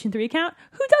PlayStation 3 account.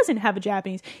 Who doesn't have a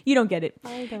Japanese? You don't get it.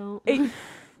 I don't.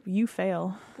 You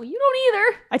fail. Well, you don't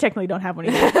either. I technically don't have one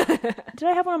either. Did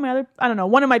I have one on my other? I don't know.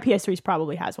 One of my PS3s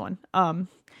probably has one. You're going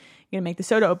to make the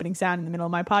soda opening sound in the middle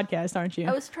of my podcast, aren't you?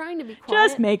 I was trying to be quiet.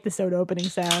 Just make the soda opening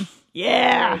sound.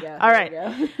 Yeah. There you go. All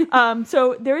right.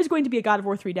 So there is going to be a God of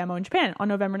War 3 demo in Japan on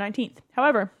November 19th.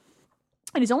 However,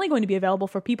 it is only going to be available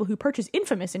for people who purchase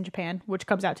Infamous in Japan, which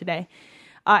comes out today,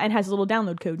 and has a little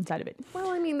download code inside of it. Well,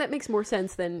 I mean, that makes more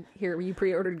sense than here you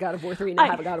pre-ordered God of War 3 and now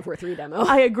have a God of War 3 demo.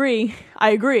 I agree.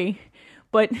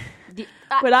 But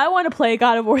I want to play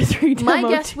God of War 3 demo My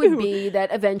guess too. would be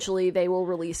that eventually they will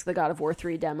release the God of War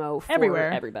 3 demo for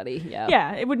everybody. Yeah.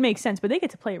 Yeah, it would make sense, but they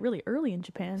get to play it really early in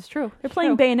Japan. It's true. They're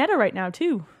playing Bayonetta right now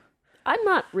too. I'm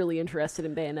not really interested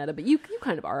in Bayonetta, but you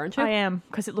kind of are, aren't you? I am,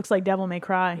 because it looks like Devil May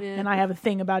Cry, and I have a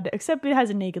thing about it, except it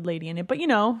has a naked lady in it. But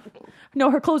no,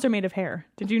 her clothes are made of hair.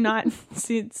 Did you not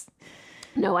see it?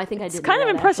 No, I think I did. It's kind of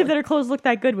impressive that her clothes look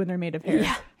that good when they're made of hair.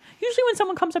 Yeah. Usually when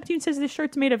someone comes up to you and says this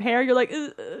shirt's made of hair, you're like,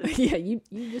 yeah, you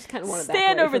just kind of want to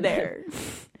stand over there.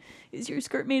 Is your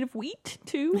skirt made of wheat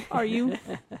too? Are you?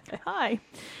 Hi.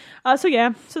 So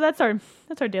that's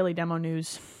our daily demo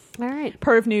news. All right.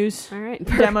 Perv news. All right.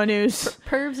 Demo news.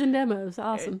 Pervs and demos.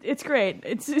 Awesome. It's great.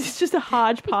 It's just a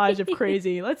hodgepodge of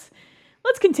crazy. Let's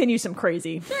continue some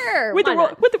crazy. Sure.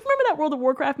 Remember that World of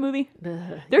Warcraft movie?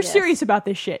 They're serious about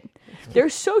this shit. They're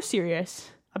so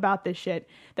serious about this shit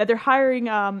that they're hiring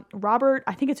Robert,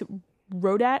 I think it's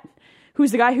Rodat,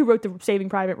 who's the guy who wrote the Saving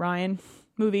Private Ryan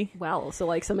movie. Wow. So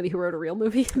like somebody who wrote a real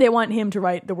movie? They want him to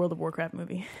write the World of Warcraft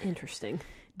movie. Interesting.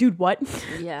 Dude, what?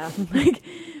 Yeah. Like,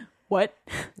 what?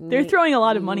 They're throwing a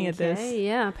lot of money at this.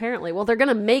 Yeah, apparently. Well, they're going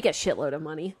to make a shitload of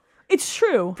money. It's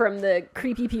true. From the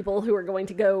creepy people who are going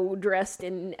to go dressed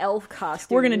in elf costumes.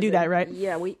 We're going to do that, right?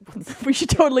 Yeah, we should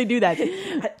totally do that.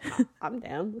 I'm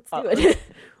down. Let's do it.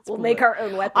 We'll make our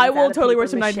own weapons. I will totally wear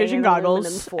some night vision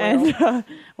goggles and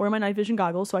wear my night vision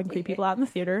goggles so I can creep people out in the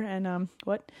theater. And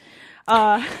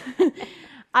I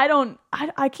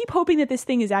keep hoping that this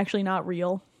thing is actually not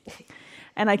real.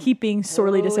 And I keep being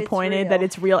sorely disappointed that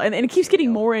it's real. And it keeps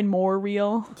getting more and more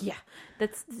real. Yeah.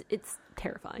 It's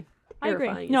terrifying. I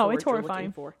agree. No, it's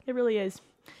horrifying. It really is.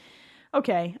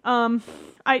 Okay. No,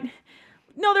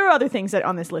 there are other things that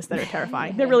on this list that are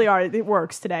terrifying. There really are. It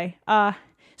works today.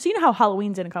 So you know how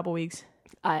Halloween's in a couple weeks?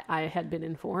 I had been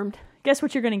informed. Guess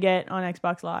what you're going to get on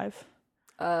Xbox Live?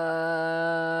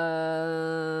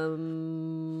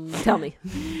 Tell me.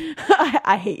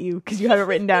 I hate you because you have it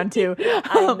written down too.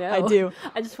 I know. I do.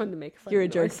 I just wanted to make fun. You're a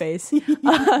jerk face. You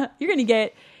can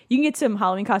get some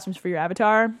Halloween costumes for your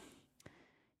avatar.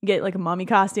 You get like a mummy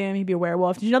costume. You'd be a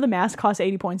werewolf. Did you know the mask costs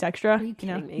 80 points extra? Are you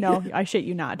kidding me? No, I shit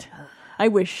you not. I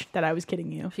wish that I was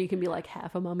kidding you. So you can be like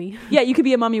half a mummy. Yeah, you could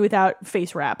be a mummy without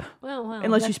face wrap. Well,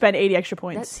 unless you spend 80 extra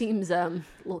points. That seems a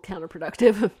little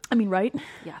counterproductive. I mean, right?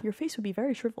 Yeah. Your face would be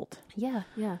very shriveled. Yeah.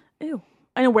 Ew.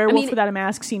 And a werewolf without a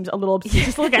mask seems a little obscene.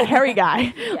 Just look like a hairy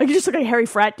guy. Yeah. Like you just look like a hairy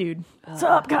frat dude. What's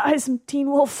up, guys? I'm Teen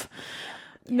Wolf.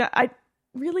 No,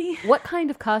 really? What kind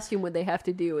of costume would they have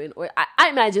to do? I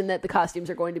imagine that the costumes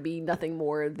are going to be nothing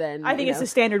more than... I think it's the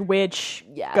standard witch,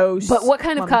 yeah. ghost. But what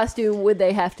kind of costume would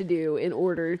they have to do in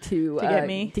order to get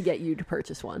me? To get you to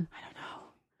purchase one?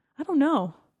 I don't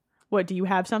know. What, do you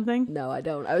have something? No, I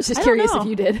don't. I was just curious if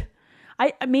you did.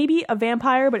 Maybe a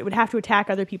vampire, but it would have to attack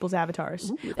other people's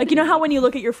avatars. Like, you know how when you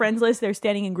look at your friends list, they're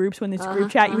standing in groups when there's group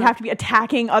chat, you have to be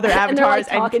attacking other avatars. And they're like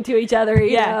talking to each other,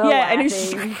 and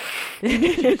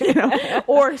it's,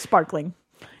 or sparkling.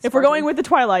 If we're going with the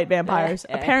Twilight vampires,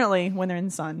 apparently when they're in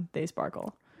the sun, they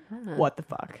sparkle. What the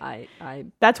fuck?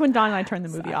 That's when Don and I turned the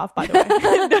movie off, by the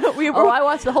way. I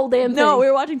watched the whole damn thing. No, we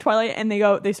were watching Twilight and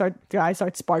the guy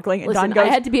starts sparkling and Listen, Don goes,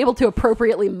 I had to be able to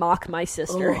appropriately mock my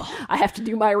sister. I have to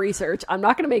do my research. I'm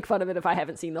not going to make fun of it if I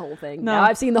haven't seen the whole thing. No. Now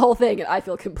I've seen the whole thing and I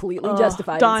feel completely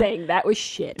justified in saying that was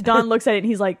shit. Don looks at it and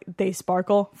he's like, they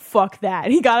sparkle? Fuck that.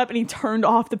 And he got up and he turned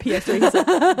off the PS3. He's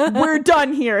like, we're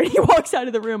done here. And he walks out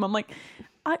of the room. I'm like,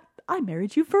 I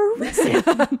married you for a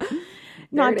reason.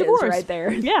 Not divorced. Right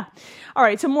there. Yeah. All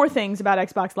right. So more things about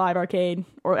Xbox Live Arcade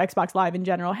or Xbox Live in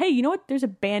general. Hey, you know what? There's a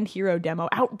Band Hero demo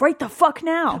out right the fuck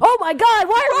now. Oh my God.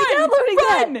 Why are we downloading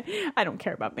that? I don't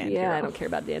care about Band Hero. Yeah, I don't care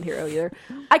about Band Hero either.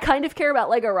 I kind of care about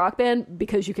Lego Rock Band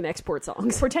because you can export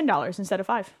songs. For $10 instead of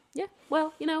 $5. Yeah.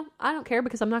 Well, I don't care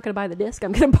because I'm not going to buy the disc.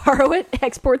 I'm going to borrow it,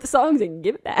 export the songs, and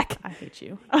give it back. I hate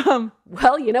you.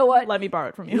 Well, you know what? Let me borrow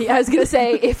it from you. Yeah, I was going to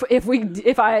say,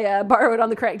 if I borrow it on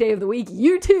the correct day of the week,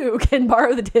 you too can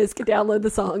borrow the disc, download the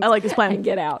songs. I like this plan. And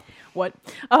get out. What?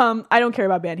 I don't care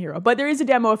about Band Hero, but there is a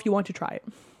demo if you want to try it.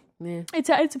 Yeah.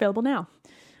 It's available now.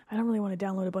 I don't really want to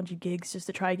download a bunch of gigs just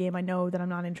to try a game I know that I'm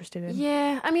not interested in.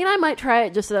 Yeah, I mean, I might try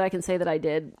it just so that I can say that I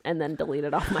did and then delete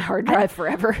it off my hard drive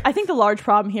forever. I think the large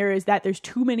problem here is that there's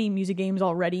too many music games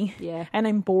already. Yeah. And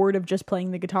I'm bored of just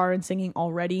playing the guitar and singing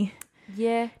already.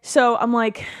 Yeah. So I'm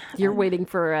like... You're waiting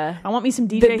for... I want me some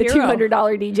DJ the Hero. $200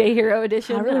 DJ Hero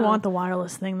edition. I really want the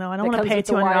wireless thing, though. I don't want to pay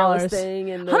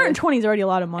 $200. $120 is already a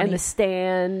lot of money. And the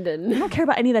stand. And I don't care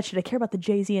about any of that shit. I care about the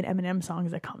Jay-Z and Eminem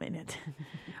songs that come in it.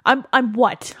 I'm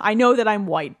what? I know that I'm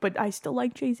white, but I still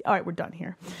like Jay-Z. All right, we're done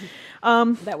here.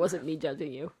 That wasn't me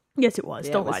judging you. Yes, it was.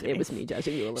 Yeah, Don't lie to me. It was me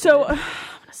judging you a little bit. I'm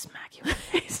going to smack you in the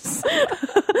face.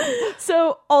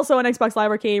 So, also on Xbox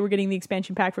Live Arcade, we're getting the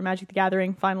expansion pack for Magic the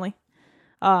Gathering, finally.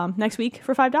 Next week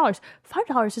for $5.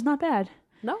 $5 is not bad.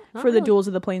 No, not for the really. Duels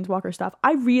of the Planeswalker stuff.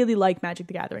 I really like Magic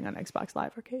the Gathering on Xbox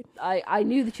Live Arcade. I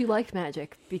knew that you liked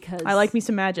Magic because I like me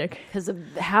some Magic. Because of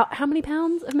how many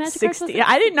pounds of Magic? 60.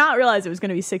 I did not realize it was going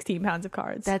to be 16 pounds of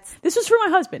cards. This was for my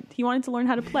husband. He wanted to learn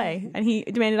how to play, and he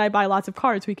demanded I buy lots of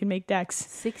cards so we can make decks.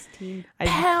 16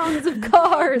 pounds of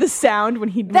cards. The sound when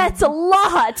he that's a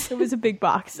lot. It was a big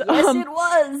box. Yes, it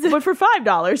was. But for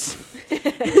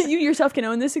 $5, you yourself can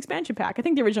own this expansion pack. I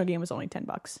think the original game was only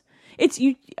 $10. It's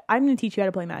you. I'm going to teach you how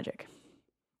to play Magic.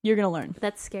 You're going to learn.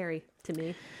 That's scary to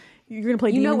me. You're going to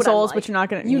play Demon Souls, but you're not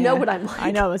going to... You know what I'm like.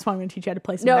 I know. That's why I'm going to teach you how to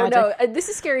play some Magic. No, this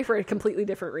is scary for a completely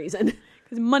different reason.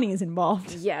 Because money is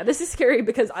involved. Yeah, this is scary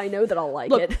because I know that I'll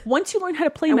like it. Once you learn how to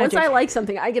play and Magic... once I like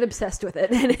something, I get obsessed with it.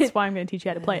 That's why I'm going to teach you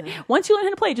how to play it. Once you learn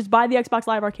how to play it, just buy the Xbox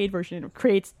Live Arcade version. It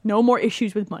creates no more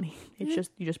issues with money. It's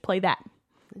just... You just play that.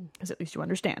 Because at least you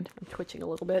understand. I'm twitching a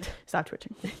little bit. Stop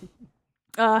twitching.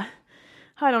 I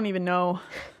don't even know...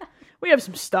 We have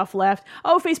some stuff left.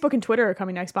 Oh, Facebook and Twitter are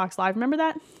coming to Xbox Live. Remember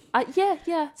that?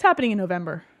 Yeah. It's happening in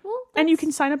November. Well, and you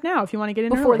can sign up now if you want to get in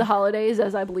before early. the holidays,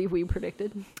 as I believe we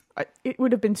predicted. It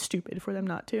would have been stupid for them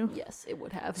not to. Yes, it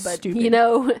would have. But,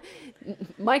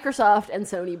 Microsoft and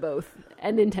Sony both,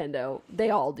 and Nintendo, they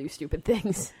all do stupid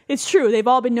things. It's true. They've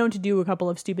all been known to do a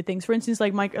couple of stupid things. For instance,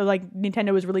 like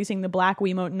Nintendo was releasing the black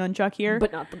Wiimote nunchuck here.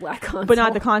 But not the black console. But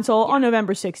not the console. Yeah. On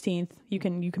November 16th, you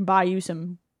can buy you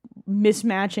some...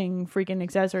 mismatching freaking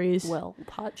accessories. Well,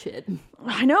 hot shit.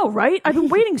 I know, right? I've been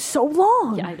waiting so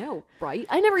long. Yeah, I know, right?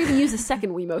 I never even use the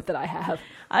second Wiimote that I have.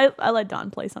 I let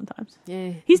Don play sometimes.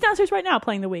 Yeah. He's downstairs right now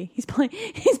playing the Wii. He's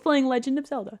playing Legend of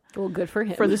Zelda. Well, good for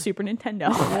him. For the Super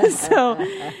Nintendo. So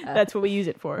that's what we use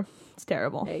it for. It's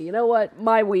terrible. Hey, you know what?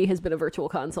 My Wii has been a virtual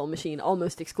console machine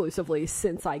almost exclusively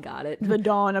since I got it. The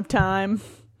dawn of time.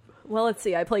 Well, let's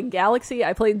see. I played Galaxy.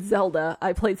 I played Zelda.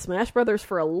 I played Smash Brothers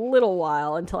for a little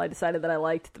while until I decided that I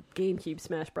liked the GameCube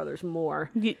Smash Brothers more.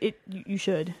 You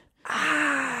should.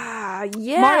 Yeah.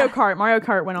 Mario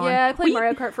Kart went on. Yeah, I played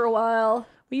Mario Kart for a while.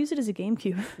 We used it as a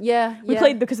GameCube. Yeah. We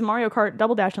played because Mario Kart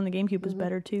Double Dash on the GameCube was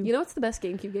better too. You know what's the best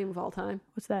GameCube game of all time?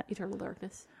 What's that? Eternal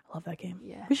Darkness. I love that game.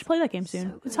 Yeah. We should play that game soon.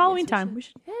 So It's good. Halloween Yes, time. We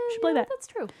should Yeah, play that. That's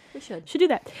true. We should. Should do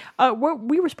that.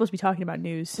 We were supposed to be talking about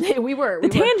news. we were. The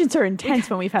tangents are intense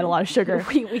when we've had a lot of sugar.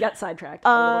 We got sidetracked a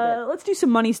little bit. Let's do some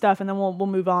money stuff and then we'll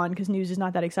move on because news is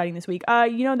not that exciting this week.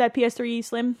 You know that PS3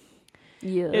 Slim?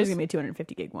 Yes. There's gonna be a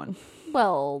 250 gig one.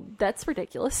 Well, that's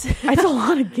ridiculous. That's a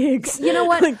lot of gigs. You know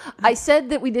what? I said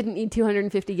that we didn't need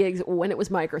 250 gigs when it was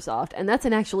Microsoft, and that's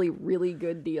an actually really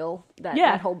good deal.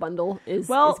 That whole bundle is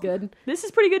good. This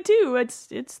is pretty good too. It's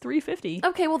 350.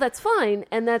 Okay, well that's fine,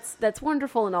 and that's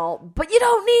wonderful and all, but you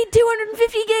don't need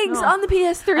 250 gigs on the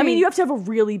PS3. I mean, you have to have a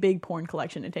really big porn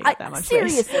collection to take up that much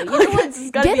seriously, space. you know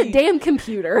what? Get a damn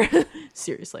computer.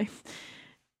 Seriously.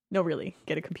 No, really,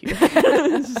 get a computer.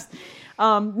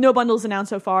 No bundles announced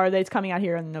so far. That it's coming out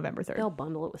here on November 3rd. They'll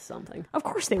bundle it with something. Of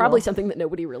course they Probably will. something that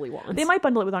nobody really wants. They might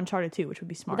bundle it with Uncharted 2, which would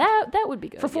be smart. That would be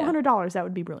good. For $400, that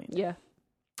would be brilliant. Yeah.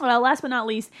 Last but not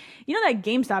least, you know that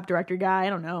GameStop director guy? I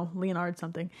don't know, Leonard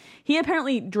something. He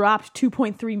apparently dropped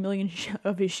 2.3 million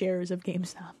of his shares of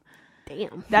GameStop.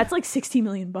 Damn. That's like $60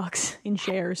 million in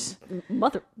shares.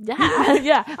 Mother. Yeah.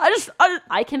 Yeah.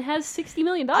 I can have $60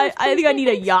 million. I think I need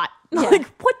a yacht. Yeah. Like,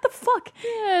 what the fuck?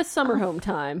 Yeah, summer home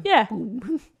time. Yeah.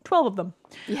 12 of them.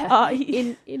 Yeah.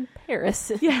 In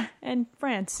Paris. Yeah, and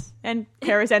France. And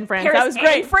Paris and France. Paris That was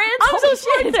great. and France? I'm so Holy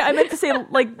sorry. shit. I meant to say,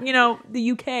 like, you know,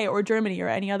 the UK or Germany or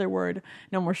any other word.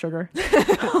 No more sugar.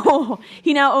 Oh,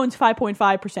 he now owns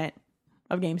 5.5%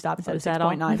 of GameStop instead of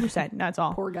 6.9%. That's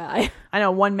all. Poor guy. I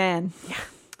know, one man.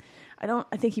 Yeah.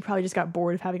 I think he probably just got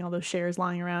bored of having all those shares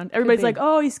lying around. Everybody's like,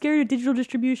 oh, he's scared of digital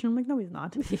distribution. I'm like, no, he's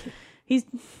not. He's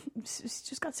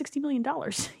just got $60 million.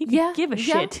 He can give a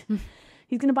shit.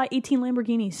 He's going to buy 18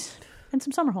 Lamborghinis and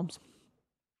some summer homes.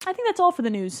 I think that's all for the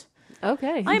news.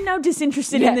 Okay. I am now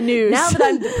disinterested in the news. Now that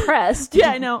I'm depressed.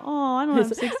 Yeah, I know. Oh, I don't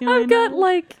have $60 million. I've got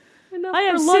like enough I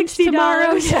have for lunch $60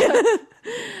 tomorrow. Yeah.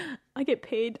 I get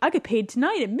paid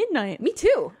tonight at midnight. Me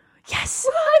too. Yes.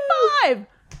 High five.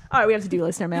 All right, we have to do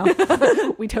listener mail.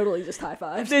 We totally just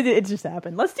high-fived. It just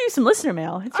happened. Let's do some listener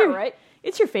mail. All right.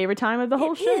 It's your favorite time of the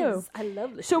whole show. Is. I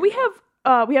love this. So we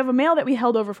have a mail that we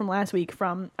held over from last week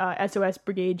from SOS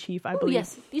Brigade Chief, I believe.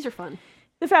 Yes, these are fun.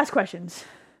 The fast questions.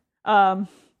 Ready?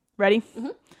 Mm-hmm.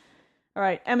 All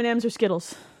right. M&Ms or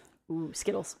Skittles? Ooh,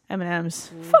 Skittles.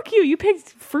 M&Ms. Fuck you. You picked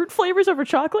fruit flavors over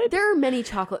chocolate? There are many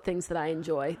chocolate things that I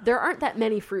enjoy. There aren't that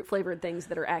many fruit-flavored things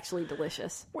that are actually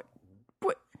delicious. What?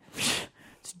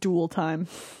 It's duel time.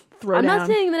 I'm not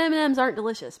saying that M&Ms aren't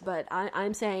delicious, but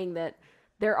I'm saying that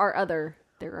there are others.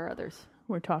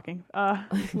 We're talking.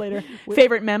 Later.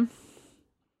 Favorite meme?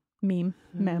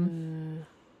 Meme.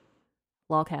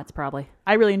 Lolcats, probably.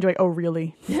 I really enjoy Oh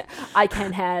Really. I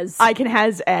can has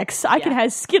X. I can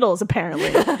has Skittles,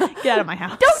 apparently. Get out of my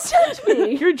house. Don't judge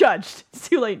me! You're judged. It's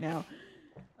too late now.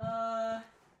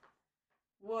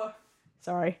 Whoa.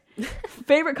 Sorry.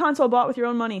 Favorite console bought with your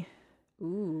own money?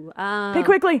 Ooh. Pick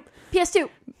quickly. PS2.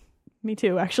 Me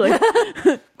too, actually.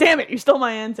 Damn it, you stole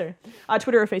my answer.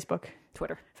 Twitter or Facebook?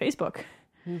 Twitter. Facebook.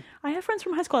 I have friends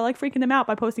from high school. I like freaking them out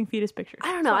by posting fetus pictures.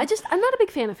 I don't know. I'm not a big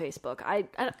fan of Facebook.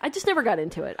 I just never got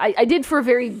into it. I did for a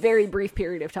very, very brief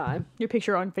period of time. Your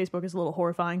picture on Facebook is a little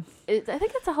horrifying. I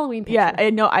think it's a Halloween picture.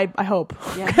 Yeah, I hope.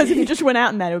 Yeah. Because if you just went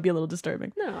out in that, it would be a little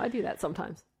disturbing. No, I do that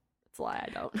sometimes. It's a lie,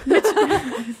 I don't.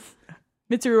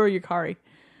 Mitsuru or Yukari?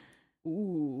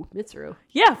 Ooh, Mitsuru.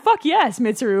 Yeah, fuck yes,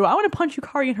 Mitsuru. I want to punch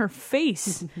Yukari in her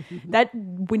face. That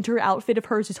winter outfit of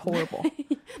hers is horrible.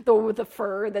 The one with the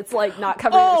fur that's like not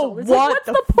covering her shoulders. What like,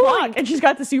 what's the point? fuck? And she's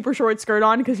got the super short skirt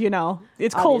on because, you know,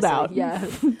 it's cold out. Yeah.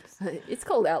 It's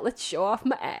cold out. Let's show off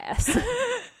my ass.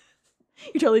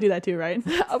 You totally do that too, right?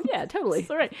 Oh, yeah, totally.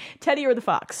 All right. Teddy or the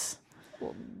fox?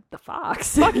 Well, the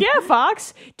fox. Fuck yeah,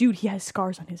 fox. Dude, he has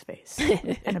scars on his face.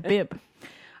 And a bib.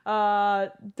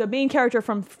 The main character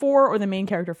from 4 or the main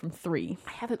character from 3?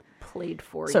 I haven't played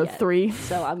 4 So yet. 3.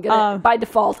 So I'm gonna, by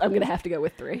default, I'm gonna have to go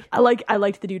with 3. I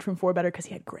liked the dude from 4 better because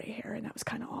he had gray hair and that was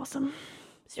kind of awesome.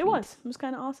 Sweet. It was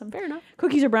kind of awesome. Fair enough.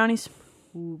 Cookies or brownies?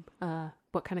 Ooh,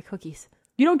 what kind of cookies?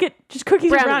 You don't get just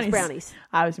cookies or brownies. Brownies.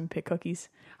 I was gonna pick cookies.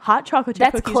 Hot chocolate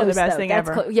chip cookies are the best thing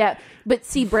ever. Yeah, but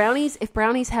see, brownies. If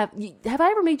brownies have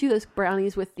I ever made you those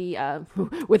brownies with the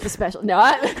special? No,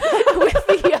 with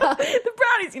the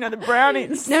brownies. You know the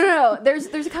brownies. No. There's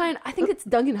a kind. I think it's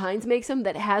Duncan Hines makes them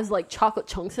that has like chocolate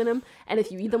chunks in them, and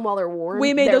if you eat them while they're warm,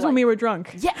 We made those when we were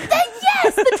drunk. Yeah,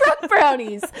 yes, the drunk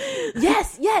brownies.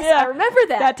 Yes, yeah. I remember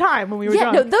that. That time when we were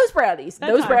drunk. No, those brownies.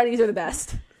 Those time. brownies are the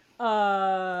best.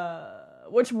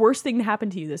 What's worst thing to happen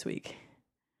to you this week?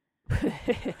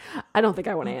 I don't think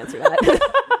I want to answer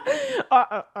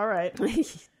that. All right.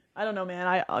 I don't know,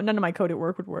 man. None of my code at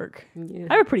work would work. Yeah.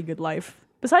 I have a pretty good life.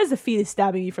 Besides the fetus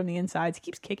stabbing me from the insides, he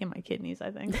keeps kicking my kidneys, I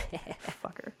think.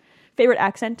 Fucker. Favorite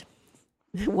accent?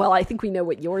 Well, I think we know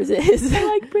what yours is. I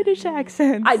like British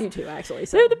accents. I do too, actually.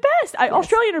 So. They're the best.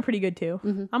 Australian are pretty good too.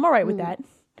 Mm-hmm. I'm all right with that.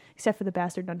 Except for the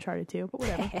bastard in Uncharted 2, but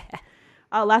whatever.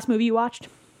 Last movie you watched?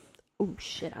 Oh,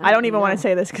 shit. I don't even want to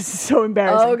say this because it's so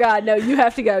embarrassing. Oh, God. No, you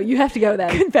have to go. You have to go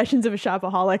then. Confessions of a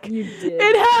Shopaholic. You did.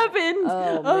 It happened.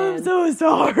 Oh, I'm man. so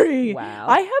sorry. Wow.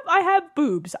 I have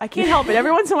boobs. I can't help it.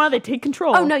 Every once in a while they take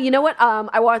control. Oh, no. You know what?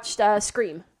 I watched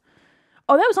Scream.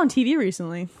 Oh, that was on TV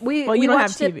recently. We don't have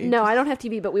watched TV. It, no, I don't have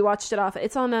TV, but we watched it off.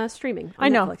 It's on streaming. On I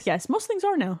know. Netflix. Yes, most things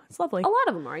are now. It's lovely. A lot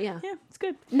of them are, yeah. Yeah, it's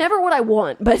good. Never what I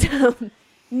want, but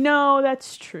No,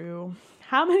 that's true.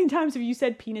 How many times have you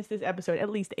said penis this episode? At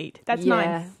least 8. That's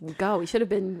 9. Go. We should have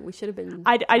been.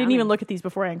 I didn't even look at these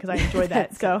beforehand because I enjoyed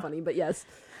that. That's so funny, but yes.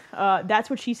 That's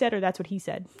what she said, or that's what he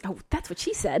said. Oh, that's what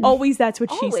she said. Always, that's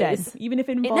what she Always. said. Even if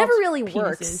it It involves never really penises.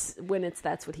 works when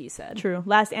that's what he said. True.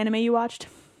 Last anime you watched?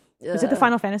 Was it the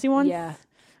Final Fantasy one? Yeah.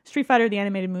 Street Fighter the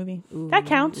animated movie. That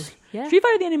counts. Yeah. Street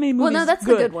Fighter the animated movie. Well, no, that's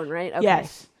good. the good one, right? Okay.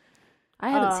 Yes. I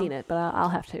haven't seen it, but I'll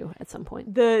have to at some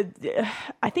point.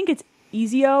 I think it's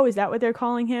Ezio. Is that what they're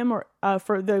calling him, or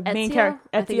for the main Ezio? character?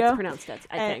 I think it's pronounced Ezio.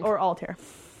 I think. or Altair.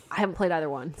 I haven't played either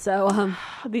one, so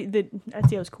The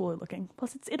Ezio's cooler looking.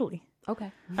 Plus, it's Italy.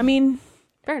 okay. I mean,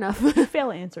 Fair enough.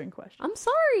 fail answering questions. I'm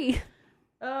sorry.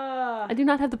 I do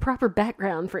not have the proper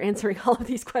background for answering all of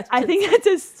these questions. I think that's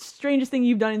the strangest thing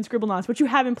you've done in Scribblenauts, which you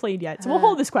haven't played yet. So we'll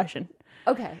hold this question.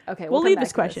 Okay. We'll come leave back this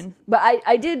to question. But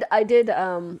I did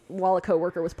while a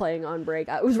coworker was playing on break.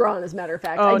 It was Ron, as a matter of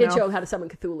fact. Oh, I did no. show him how to summon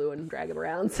Cthulhu and drag him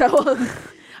around. So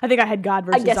I think I had God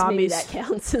I versus guess Zombies. maybe that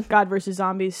counts. God versus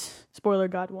Zombies. Spoiler,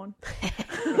 God won.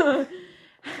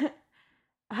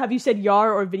 Have you said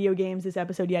Yar or video games this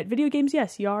episode yet? Video games,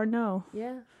 yes. Yar, no.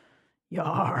 Yeah.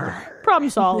 Yar. Problem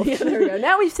solved. Yeah, there we go.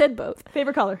 Now we've said both.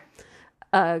 Favorite color?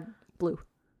 Blue.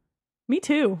 Me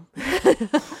too.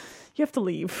 You have to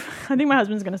leave. I think my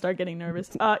husband's going to start getting nervous.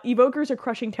 Evokers are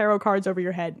crushing tarot cards over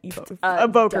your head.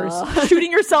 Evokers. Duh.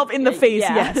 Shooting yourself in the face,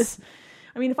 Yeah. yes.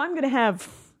 I mean, if I'm going to have,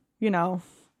 yeah.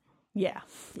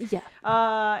 Yeah.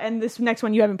 And this next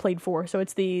one you haven't played 4, so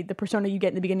it's the persona you get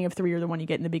in the beginning of 3 or the one you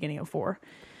get in the beginning of 4.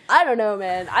 I don't know,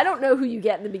 man. I don't know who you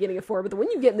get in the beginning of 4, but the one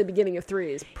you get in the beginning of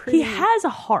 3 is pretty... He has a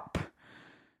harp.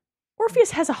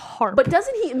 Orpheus has a harp. But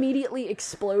doesn't he immediately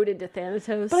explode into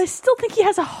Thanatos? But I still think he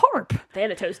has a harp.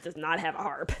 Thanatos does not have a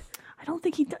harp. I don't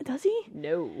think he does he?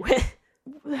 No.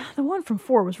 The one from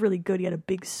 4 was really good. He had a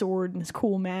big sword and his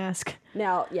cool mask.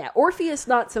 Now, yeah, Orpheus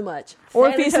not so much.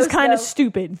 Orpheus is kind of though,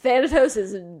 stupid. Thanatos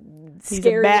is He's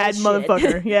scary a bad as shit.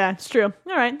 motherfucker. Yeah, it's true.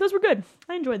 All right, those were good.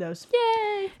 I enjoyed those.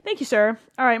 Yay! Thank you, sir.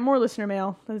 All right, more listener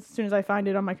mail as soon as I find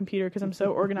it on my computer because I'm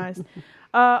so organized.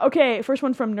 Okay, first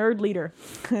one from Nerd Leader.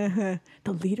 The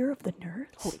leader of the nerds?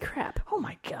 Holy crap. Oh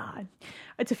my god.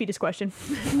 It's a fetus question.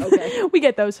 Okay. We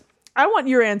get those. I want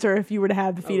your answer if you were to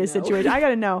have the fetus no. situation. I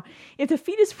gotta know. If the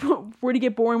fetus were to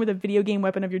get born with a video game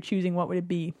weapon of your choosing, what would it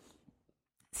be?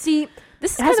 See,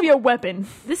 this is It has to be a weapon.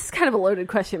 This is kind of a loaded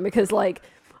question because, like,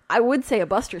 I would say a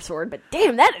Buster Sword, but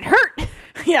damn, that'd hurt.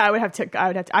 Yeah, I would have to.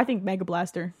 I think Mega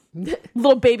Blaster.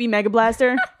 Little baby Mega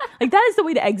Blaster. Like, that is the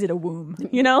way to exit a womb.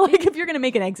 You know? Like, if you're gonna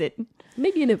make an exit.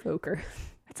 Maybe an evoker.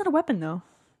 It's not a weapon, though.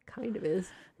 Kind of is.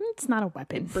 It's not a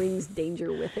weapon. Brings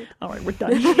danger with it. All right, we're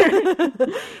done here.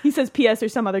 He says, P.S.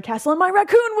 There's some other castle in my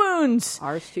raccoon wounds.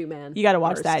 Ours too, man. You gotta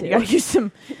watch Ours that. too. You gotta use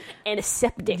some...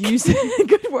 Antiseptic.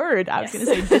 Good word. I was Yes.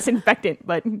 gonna say disinfectant,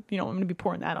 but, I'm gonna be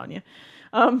pouring that on you.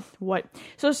 What?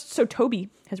 So Toby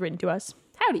has written to us.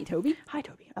 Howdy, Toby. Hi,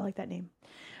 Toby. I like that name.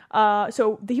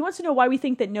 So he wants to know why we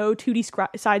think that no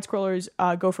 2D side scrollers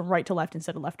go from right to left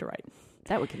instead of left to right.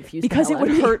 That would confuse Because the it hell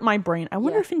would out of me. hurt my brain. I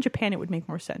wonder Yeah. if in Japan it would make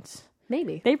more sense.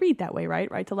 Maybe. They read that way,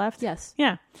 right? Right to left? Yes.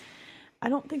 Yeah. I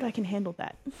don't think I can handle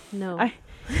that. No.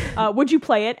 Would you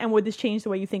play it, and would this change the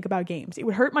way you think about games? It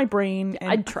would hurt my brain.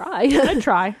 And I'd try. I'd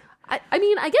try. I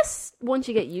mean, I guess once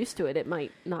you get used to it, it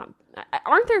might not.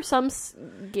 Aren't there some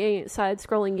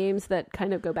side-scrolling games that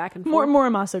kind of go back and forth?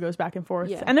 Muramasa goes back and forth,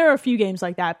 Yeah. and there are a few games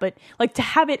like that. But like to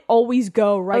have it always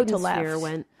go right to Odin left. Sphere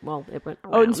went around.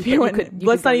 Odin Sphere but went. you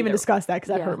Let's could not go even either. discuss that because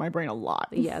that Yeah. hurt my brain a lot.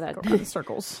 Yeah, that- Go around in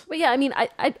circles. But yeah, I mean,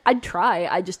 I'd try.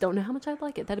 I just don't know how much I'd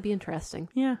like it. That'd be interesting.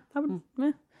 Yeah, I would.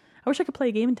 I wish I could play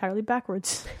a game entirely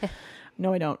backwards.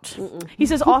 No, I don't. He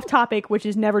says off topic, which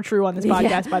is never true on this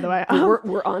podcast, by the way.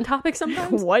 We're on topic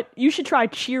sometimes. What? You should try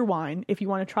cheer wine if you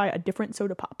want to try a different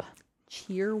soda pop.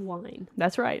 Cheer wine.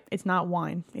 That's right. It's not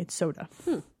wine. It's soda.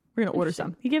 We're going to order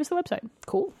some. He gave us the website.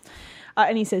 Cool.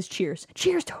 And he says, cheers.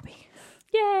 Cheers, Toby.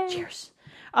 Yay. Cheers.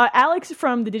 Alex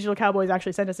from the Digital Cowboys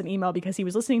actually sent us an email because he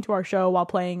was listening to our show while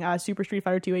playing Super Street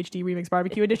Fighter 2 HD Remix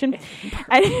Barbecue Edition.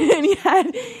 And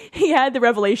he had the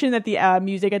revelation that the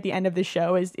music at the end of the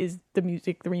show is the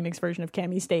remix version of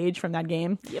Cammy's Stage from that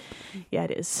game. Yep. Yeah,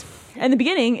 it is. And the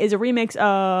beginning is a remix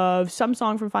of some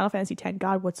song from Final Fantasy X.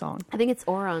 God, what song? I think it's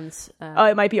Auron's.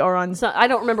 It might be Auron's. So I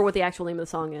don't remember what the actual name of the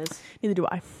song is. Neither do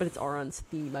I. But it's Auron's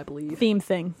theme, I believe. Theme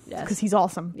thing. Yes. Because he's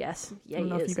awesome. Yes. Yeah, I don't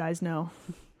know he if is. you guys know.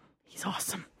 He's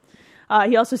awesome.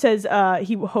 He also says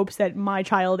he hopes that my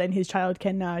child and his child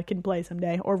can play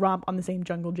someday or romp on the same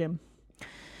jungle gym.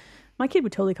 My kid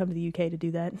would totally come to the UK to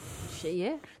do that. Shit,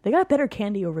 yeah. They got better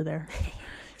candy over there.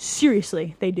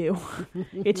 Seriously, they do.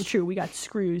 It's true. We got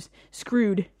screwed.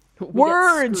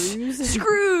 Words.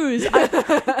 Screws.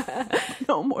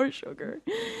 No more sugar.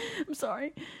 I'm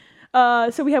sorry.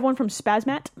 So we have one from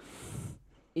Spazmat.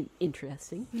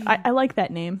 Interesting. I like that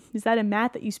name. Is that a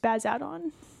mat that you spaz out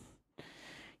on?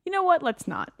 You know what? Let's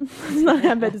not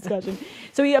have that discussion.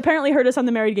 So he apparently heard us on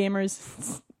the Married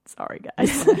Gamers. Sorry,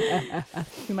 guys.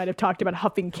 We might have talked about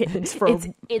huffing kittens for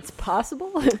it's possible.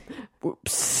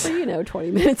 Whoops. For 20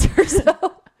 minutes or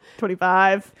so.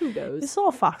 25. Who knows? It's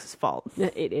all Fox's fault.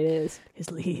 It is.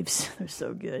 His leaves. They're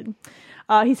so good.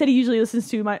 He said he usually listens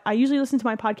to my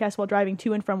podcast while driving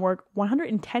to and from work.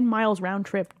 110 miles round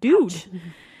trip. Dude.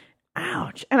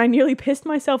 Ouch. And I nearly pissed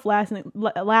myself laughing.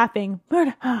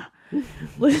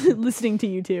 Listening to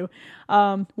you two.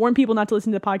 Warn people not to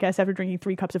listen to the podcast after drinking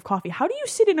 3 cups of coffee. How do you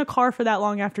sit in a car for that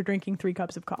long after drinking 3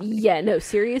 cups of coffee? Yeah, no,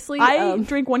 seriously. I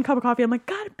drink 1 cup of coffee. I'm like,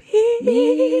 gotta pee.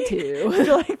 Me too.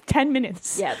 For like 10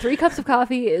 minutes. Yeah, 3 cups of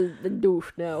coffee is the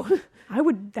doof. No. I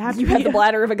would have You to have the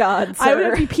bladder of a god, sir. I would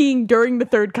have to be peeing during the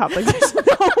 3rd cup. Like, there's no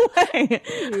way.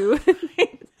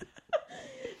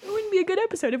 It wouldn't be a good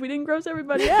episode if we didn't gross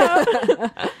everybody out.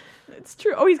 It's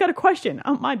true. Oh, he's got a question.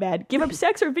 Oh, my bad. Give up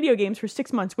sex or video games for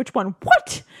 6 months. Which one?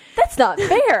 What? That's not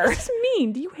fair. What does this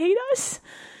mean? Do you hate us?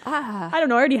 I don't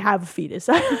know. I already have a fetus.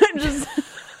 I'm just...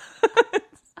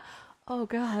 Oh,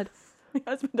 God. My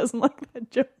husband doesn't like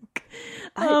that joke.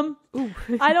 I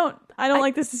don't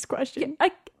like this question.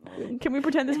 Can we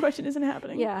pretend this question isn't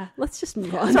happening? Yeah, let's just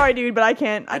move on. Sorry, dude, but I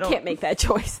can't. I can't make that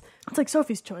choice. It's like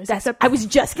Sophie's choice. I was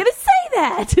just gonna say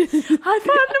that. High five number 2.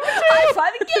 High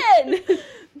five again.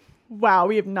 Wow,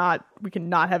 we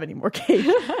cannot have any more cake.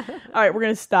 All right, we're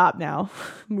gonna stop now.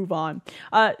 Move on.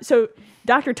 So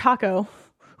Dr. Taco,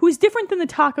 who is different than the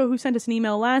taco who sent us an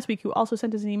email last week, who also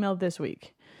sent us an email this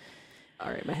week.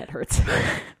 All right, my head hurts.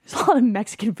 There's a lot of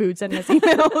Mexican food sending us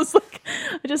emails.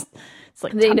 It's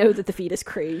like they know that the fetus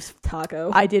craves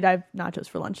taco. I have nachos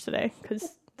for lunch today because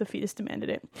the fetus demanded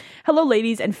it. Hello,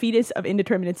 ladies and fetus of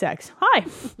indeterminate sex. Hi.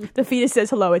 The fetus says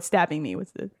hello. It's stabbing me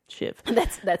with the shiv.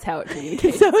 That's how it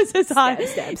communicates. So it says hi.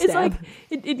 Stab, it's like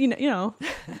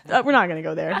we're not gonna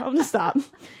go there. I'll just stop.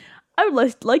 I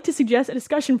would like to suggest a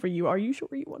discussion for you. Are you sure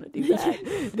you want to do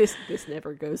that? This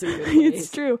never goes in good ways. It's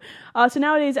true. So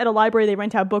nowadays at a library they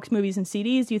rent out books, movies, and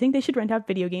CDs. Do you think they should rent out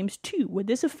video games too? Would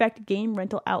this affect game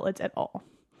rental outlets at all?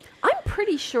 I'm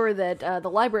pretty sure that the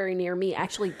library near me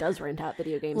actually does rent out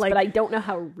video games, but I don't know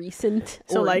how recent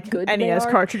or good they NES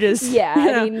are. cartridges. Yeah,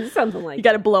 I mean, something like you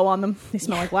got to blow on them. They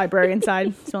smell like library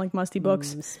inside. Smell like musty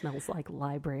books. Smells like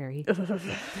library.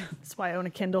 That's why I own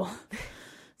a Kindle.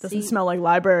 Doesn't smell like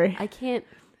library. I can't.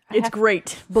 It's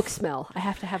great. Book smell. I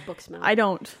have to have book smell. I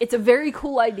don't. It's a very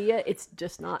cool idea. It's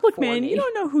just not. Look, for man, me. you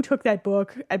don't know who took that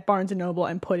book at Barnes & Noble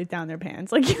and put it down their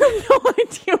pants. Like, you have no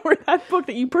idea where that book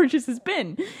that you purchased has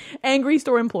been. Angry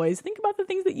store employees. Think about the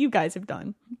things that you guys have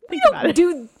done. Think about it. We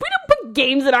don't put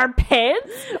games in our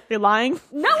pants. You're lying?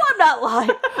 No, I'm not lying.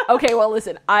 Okay, well,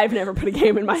 listen. I've never put a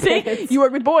game in my pants. You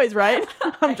work with boys, right?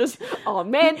 I'm just... Oh,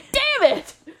 man, damn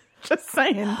it! Just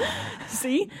saying.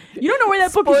 See? You don't know where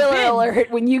that book has Spoiler been.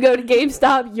 alert, when you go to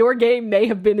GameStop, your game may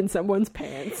have been in someone's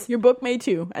pants. Your book may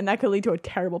too, and that could lead to a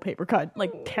terrible paper cut.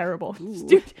 Like, terrible.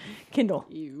 Dude, Kindle.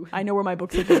 Ew. I know where my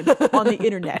books have been. On the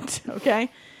internet, okay?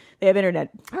 They have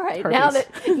internet. All right, herpes.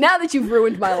 now that you've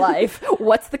ruined my life,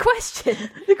 what's the question?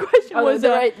 The question was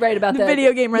right about the that.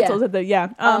 video game rentals Yeah. at the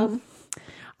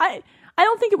I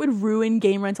don't think it would ruin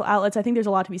game rental outlets. I think there's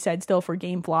a lot to be said still for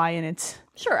GameFly, and it's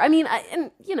sure. I mean,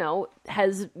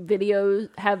 has the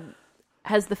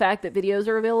fact that videos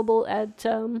are available at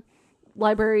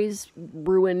libraries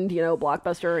ruined,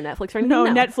 Blockbuster or Netflix or anything? no,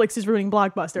 Netflix is ruining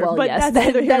Blockbuster. Well, but yes, that's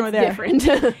neither here nor there. Different.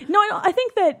 No, I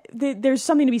think that there's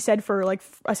something to be said for like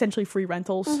essentially free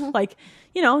rentals. Mm-hmm. Like,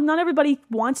 not everybody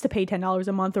wants to pay $10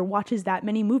 a month or watches that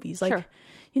many movies. Like, sure.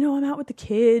 I'm out with the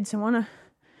kids.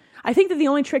 I think that the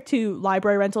only trick to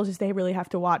library rentals is they really have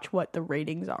to watch what the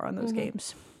ratings are on those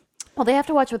games. Well, they have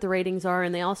to watch what the ratings are,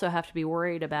 and they also have to be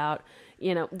worried about,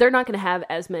 they're not going to have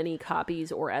as many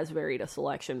copies or as varied a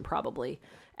selection probably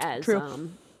as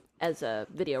a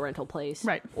video rental place,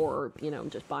 right? Or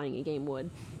just buying a game would.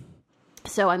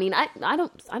 So I mean, I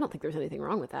don't think there's anything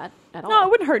wrong with that at all. No,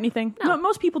 it wouldn't hurt anything. No.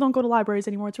 Most people don't go to libraries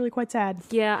anymore. It's really quite sad.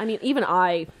 Yeah, I mean, even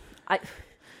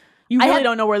you really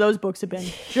don't know where those books have been.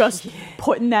 Just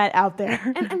putting that out there.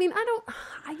 And I mean,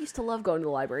 I used to love going to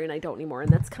the library, and I don't anymore,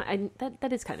 and that's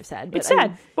that is kind of sad. But it's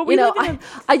sad, but we live in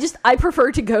I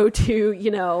prefer to go to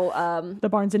the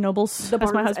Barnes and Nobles. The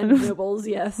Barnes my husband and Nobles,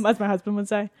 yes, as my husband would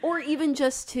say, or even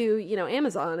just to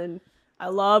Amazon. And I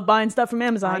love buying stuff from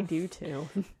Amazon. I do too.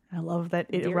 I love that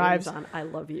it Dear arrives. Amazon, I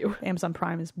love you. Amazon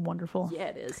Prime is wonderful. Yeah,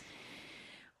 it is.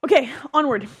 Okay,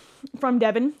 onward. From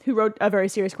Devin, who wrote a very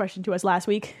serious question to us last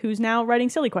week, who's now writing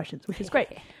silly questions, which is great.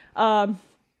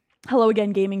 Hello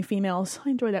again, gaming females. I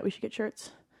enjoy that. We should get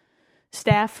shirts.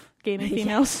 Staff, gaming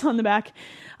females on the back.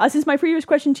 Since my previous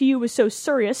question to you was so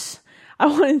serious, I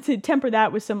wanted to temper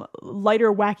that with some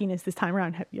lighter wackiness this time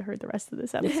around. Have you heard the rest of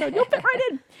this episode? You'll fit right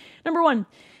in. Number 1.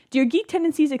 Do your geek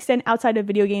tendencies extend outside of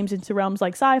video games into realms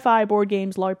like sci-fi, board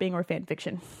games, LARPing, or fan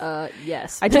fiction?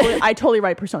 Yes. I totally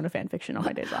write Persona fan fiction on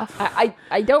my days off.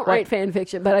 I don't write fan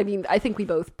fiction, but I mean, I think we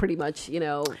both pretty much,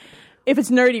 If it's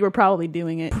nerdy, we're probably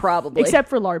doing it. Probably. Except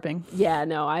for LARPing. Yeah,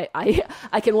 no, I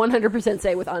can 100%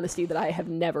 say with honesty that I have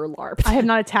never LARPed. I have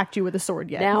not attacked you with a sword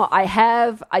yet. Now,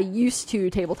 I used to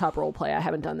tabletop roleplay. I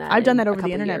haven't done that. I've done that over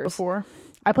the internet before.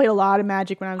 I played a lot of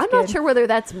Magic when I was a kid. I'm not sure whether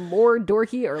that's more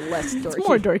dorky or less dorky. It's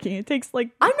more dorky. It takes, I'm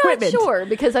equipment. not sure,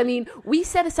 because, I mean, we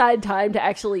set aside time to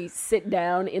actually sit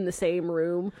down in the same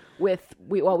room we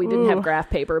didn't have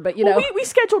graph paper, but, we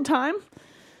scheduled time.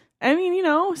 I mean,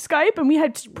 Skype, and we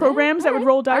had programs that would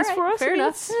roll dice for us. Fair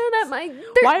enough.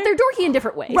 They're dorky in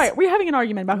different ways. Right. We're having an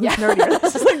argument about who's nerdier.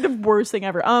 This is like the worst thing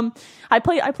ever. I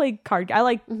play card. I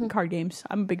like card games.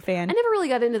 I'm a big fan. I never really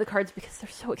got into the cards because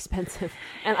they're so expensive,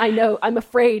 and I know I'm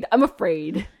afraid.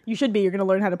 You should be. You're going to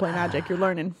learn how to play Magic. You're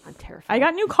learning. I'm terrified. I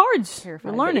got new cards. Terrified.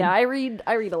 You're learning. Yeah, I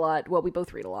read a lot. Well, we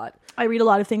both read a lot. I read a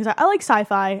lot of things. I like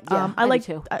sci-fi. Yeah, I like.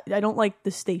 do too. I don't like The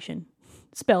Station.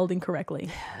 Spelled incorrectly.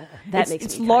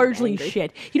 It's me largely angry.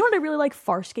 shit. You know what I really like?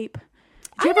 Farscape.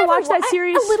 Did you ever watch that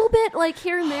series? A little bit, like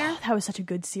here and there. That was such a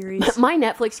good series. My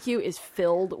Netflix queue is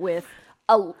filled with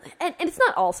and it's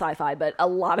not all sci-fi, but a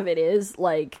lot of it is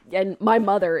like. And my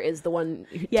mother is the one.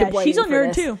 Yeah, to blame she's a for nerd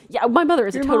this. too. Yeah, my mother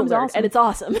is Your a total mom's nerd, awesome. and it's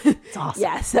awesome. It's awesome.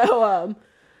 Yeah. So,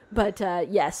 but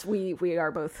yes, we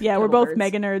are both. Yeah, we're both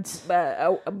mega nerds.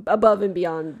 Above and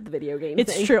beyond the video game.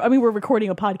 It's thing. true. I mean, we're recording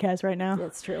a podcast right now.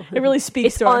 That's true. It really speaks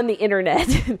It's to on the internet.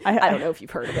 I don't know if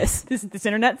you've heard of this. This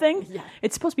internet thing. Yeah.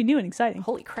 It's supposed to be new and exciting.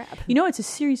 Holy crap! It's a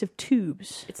series of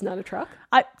tubes. It's not a truck.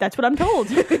 That's what I'm told.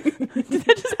 Did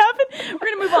that just happen?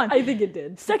 We're gonna move on. I think it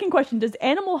did. Second question: does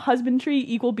animal husbandry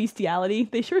equal bestiality?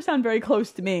 They sure sound very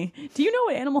close to me. Do you know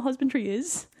what animal husbandry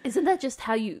is? Isn't that just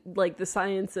how you like the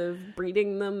science of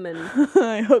breeding them? And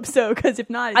I hope so, because if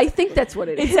not, I think that's what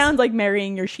it is. It sounds like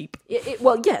marrying your sheep.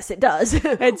 Well, yes, it does.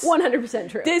 It's 100%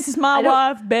 true. This is my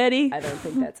wife, Betty. I don't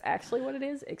think that's actually what it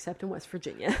is, except in West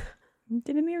Virginia. Now,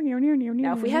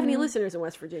 Now, if we have any listeners in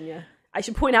West Virginia, I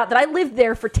should point out that I lived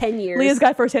there for 10 years. Leah's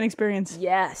got first-hand experience.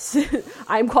 Yes,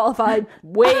 I'm qualified.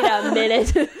 Wait a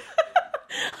minute.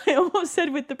 I almost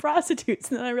said with the prostitutes,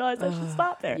 and then I realized I should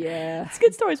stop there. Yeah. It's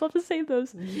good stories. We'll have to save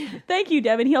those. Thank you,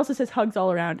 Devin. He also says hugs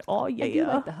all around. Oh, yeah, I do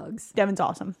like the hugs. Devin's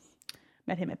awesome.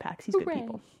 Met him at PAX. He's Hooray. good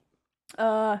people.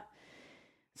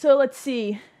 So let's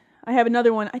see. I have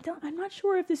another one. I'm not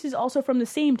sure if this is also from the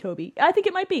same Toby. I think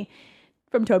it might be.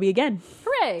 From Toby again.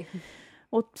 Hooray.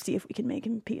 We'll see if we can make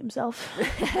him pee himself.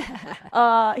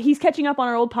 He's catching up on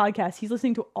our old podcast. He's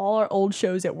listening to all our old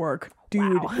shows at work.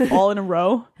 Dude, Wow. all in a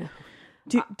row.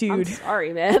 Dude. I'm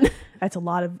sorry, man. That's a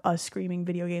lot of us screaming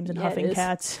video games and Yeah, it huffing is.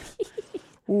 cats.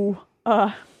 Ooh.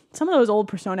 Some of those old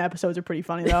Persona episodes are pretty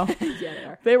funny, though. Yeah, they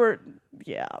are. They were,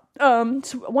 yeah.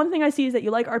 So one thing I see is that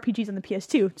you like RPGs on the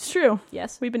PS2. It's true.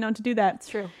 Yes. We've been known to do that. It's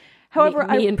true. However,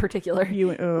 me in particular.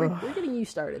 We're We're getting you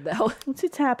started, though.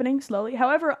 it's happening slowly.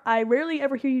 However, I rarely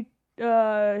ever hear you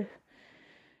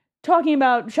talking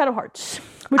about Shadow Hearts,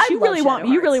 which you really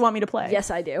want me to play. Yes,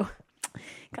 I do.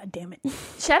 God damn it.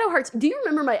 Shadow Hearts. Do you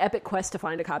remember my epic quest to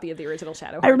find a copy of the original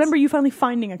Shadow Hearts? I remember you finally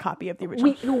finding a copy of the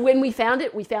original. When we found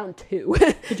it, we found two.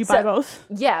 Did you buy both?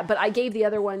 Yeah, but I gave the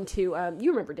other one to,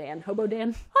 you remember Dan, Hobo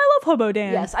Dan? I love Hobo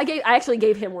Dan. Yes, I actually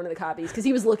gave him one of the copies because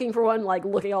he was looking for one, like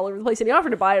looking all over the place, and he offered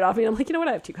to buy it off me. And I'm like, you know what?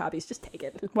 I have 2 copies. Just take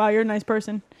it. Wow, you're a nice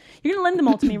person. You're gonna lend them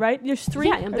all to me, right? There's 3.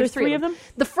 Yeah, I am. There's 3 of them.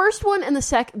 The first one and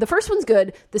the first one's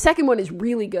good. The second one is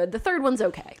really good. The third one's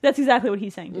okay. That's exactly what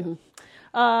he's saying. Too.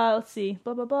 Let's see.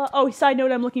 Blah, blah, blah. Oh, side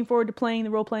note, I'm looking forward to playing the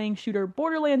role-playing shooter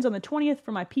Borderlands on the 20th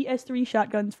for my PS3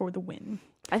 shotguns for the win.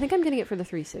 I think I'm getting it for the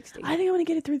 360. I think I'm going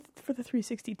to get it for the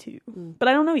 360 too. But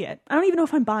I don't know yet. I don't even know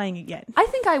if I'm buying it yet. I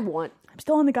think I want... I'm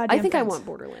still on the goddamn I think fence. I want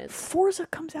Borderlands. Forza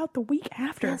comes out the week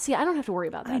after. Yeah, see, I don't have to worry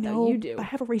about that, I know. though. You do. I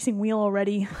have a racing wheel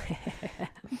already.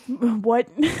 What?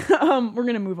 We're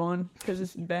going to move on because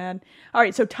this is bad. All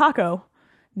right, so Taco,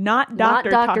 not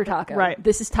Dr. Taco. Right.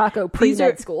 This is Taco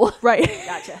pre-med school. Right.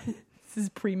 Gotcha. This is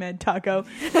pre-med Taco.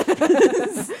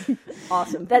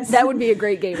 Awesome. That would be a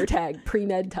great gamer tag.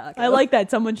 Pre-med Taco. I like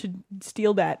that. Someone should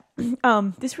steal that.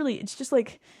 It's just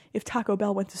like if Taco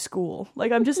Bell went to school.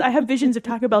 Like I have visions of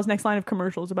Taco Bell's next line of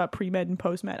commercials about pre-med and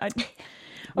post-med.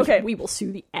 Okay. We will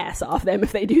sue the ass off them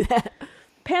if they do that.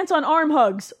 Pants on arm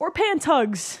hugs or pants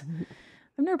hugs.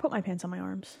 I've never put my pants on my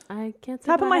arms. I can't say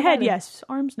Top of my head, either. yes.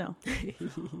 Arms, no.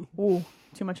 Ooh,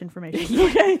 too much information.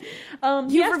 Okay.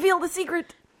 You've revealed the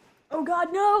secret. Oh God,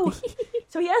 no!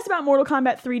 So he asked about Mortal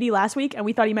Kombat 3D last week, and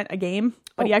we thought he meant a game,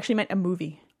 but he actually meant a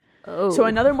movie. Oh, So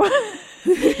another Mortal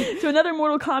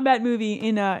Kombat movie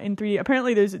in 3D.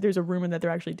 Apparently, there's a rumor that they're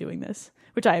actually doing this,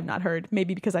 which I have not heard.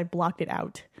 Maybe because I blocked it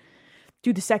out.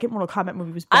 Dude, the second Mortal Kombat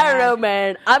movie was bad. I don't know,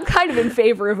 man. I'm kind of in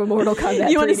favor of a Mortal Kombat.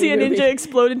 You want to 3D see a movie. ninja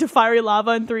explode into fiery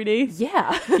lava in 3D?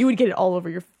 Yeah. You would get it all over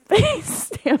your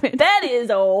face. Damn it. That is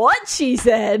what she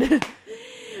said.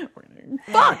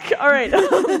 Fuck! All right.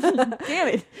 Damn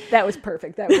it. That was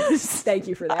perfect. Thank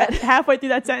you for that. Halfway through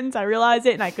that sentence, I realized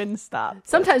it and I couldn't stop.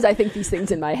 Sometimes I think these things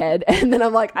in my head, and then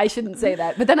I'm like, I shouldn't say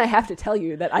that. But then I have to tell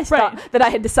you that that I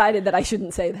had decided that I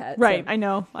shouldn't say that. Right, So I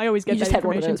know. I always get you that just had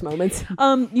one of information.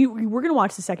 those moments. We're gonna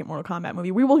watch the second Mortal Kombat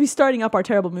movie. We will be starting up our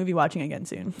terrible movie watching again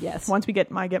soon. Yes. Once we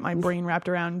get my brain wrapped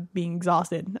around being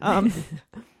exhausted.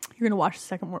 You're gonna watch the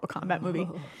second Mortal Kombat movie.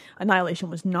 Annihilation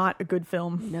was not a good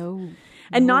film. No.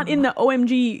 And not in the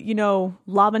OMG,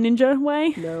 lava ninja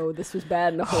way. No, this was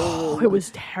bad in a whole... It was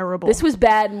terrible. This was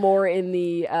bad more in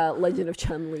the Legend of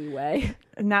Chun-Li way.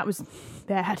 And that was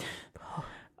bad.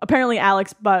 Apparently,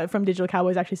 Alex from Digital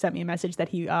Cowboys actually sent me a message that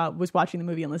he was watching the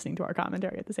movie and listening to our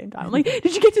commentary at the same time. I'm like,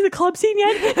 did you get to the club scene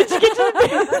yet? Did you get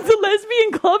to the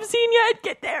lesbian club scene yet?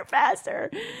 Get there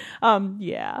faster.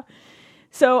 Yeah.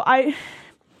 So I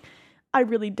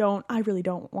really don't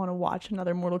want to watch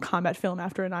another Mortal Kombat film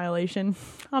after Annihilation.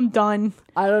 I'm done.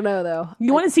 I don't know, though.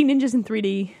 You want to see ninjas in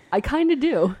 3D? I kind of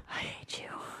do. I hate you.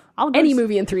 I'll go Any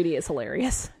movie in 3D is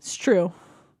hilarious. It's true.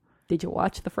 Did you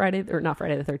watch not Friday the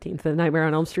 13th, the Nightmare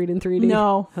on Elm Street in 3D?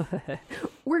 No.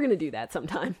 We're going to do that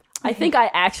sometime. I think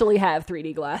I actually have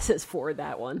 3D glasses for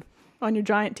that one. On your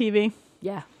giant TV?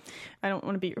 Yeah. I don't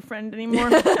want to be your friend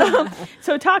anymore.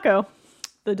 So Taco,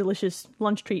 the delicious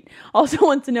lunch treat, also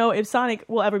wants to know if Sonic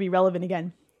will ever be relevant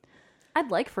again. I'd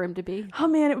like for him to be. Oh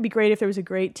man, it would be great if there was a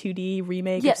great 2D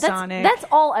remake of Sonic. That's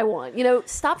all I want.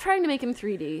 Stop trying to make him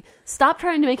 3D. Stop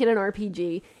trying to make it an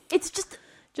RPG. It's just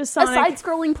Sonic. a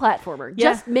side-scrolling platformer.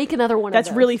 Yeah. Just make another one That's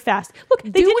of those. really fast. Look,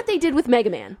 Do what they did with Mega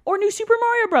Man. Or New Super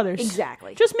Mario Brothers.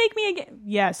 Exactly. Just make me a game.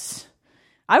 Yes.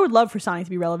 I would love for Sonic to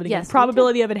be relevant again. Yes, me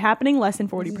Probability of it happening, less than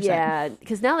 40%. Yeah,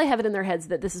 because now they have it in their heads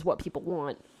that this is what people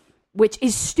want, which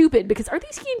is stupid, because are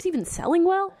these games even selling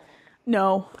well?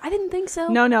 No. I didn't think so.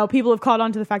 No. People have caught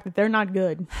on to the fact that they're not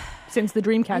good since the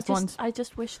Dreamcast ones. I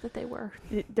just wish that they were.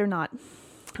 They're not.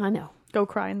 I know. Go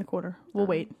cry in the corner. We'll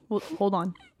wait. We'll hold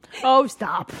on. Oh,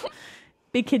 stop.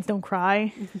 Big kids don't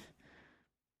cry.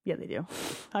 Yeah, they do.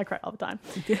 I cry all the time.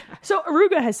 So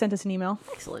Aruga has sent us an email.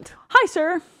 Excellent. Hi,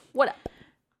 sir. What up?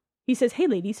 He says, hey,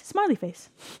 ladies, smiley face.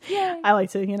 Yay. I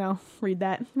like to, read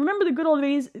that. Remember the good old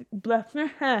days? That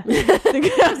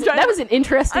was an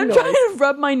interesting I'm noise. trying to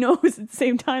rub my nose at the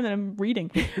same time that I'm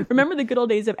reading. Remember the good old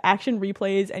days of action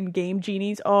replays and game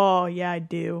genies? Oh, yeah, I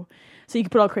do. So you can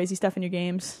put all crazy stuff in your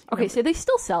games. Okay, so they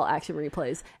still sell action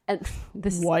replays, and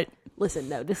this is... What? Listen,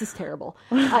 no, this is terrible.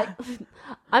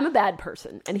 I'm a bad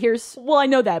person, and here's... Well, I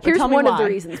know that, but here's tell me one why. of the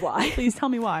reasons why. Please tell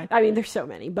me why. I mean, there's so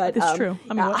many, but It's true.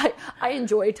 I mean, what? I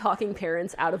enjoy talking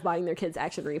parents out of buying their kids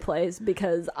action replays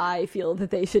because I feel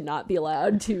that they should not be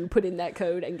allowed to put in that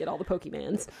code and get all the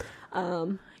Pokemans.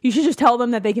 You should just tell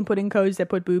them that they can put in codes that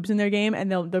put boobs in their game,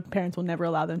 and the parents will never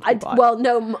allow them to be bought. Well,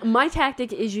 no, my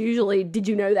tactic is usually, did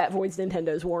you know that voids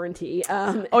Nintendo's warranty?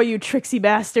 Oh, you tricksy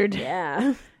bastard.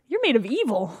 Yeah. You're made of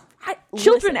evil.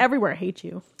 Children everywhere hate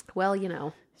you. Well,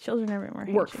 Children everywhere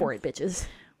hate work you. for it, bitches.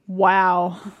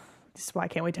 Wow. This is why I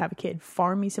can't wait to have a kid.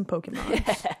 Farm me some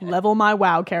Pokemon. Level my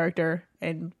WoW character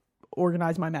and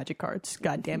organize my magic cards.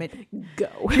 God damn it. Go.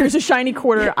 Here's a shiny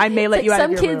quarter. I may let you out of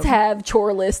Some your kids room. have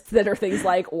chore lists that are things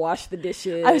like wash the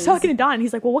dishes. I was talking to Don, and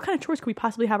he's like, well, what kind of chores could we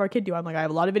possibly have our kid do? I'm like, I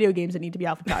have a lot of video games that need to be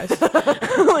alphabetized.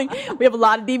 Like, we have a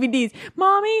lot of DVDs.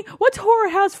 Mommy, what's Horror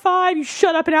House 5? You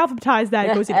shut up and alphabetize that.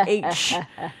 It goes in H.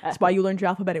 That's why you learned your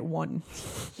alphabet at 1.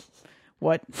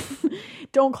 What?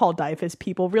 Don't call Dyfus,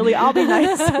 people. Really, I'll be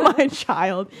nice to my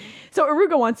child. So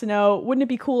Aruga wants to know, wouldn't it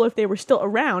be cool if they were still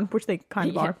around, which they kind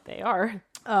of are. They are.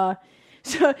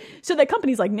 So that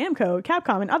companies like Namco,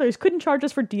 Capcom, and others couldn't charge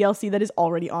us for DLC that is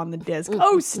already on the disc.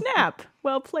 Oh, snap.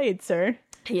 Well played, sir.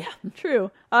 Yeah. True.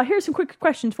 Here's some quick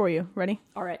questions for you. Ready?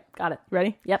 All right. Got it.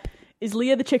 Ready? Yep. Is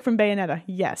Leah the chick from Bayonetta?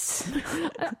 Yes.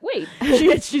 Wait.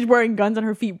 She's wearing guns on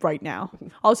her feet right now.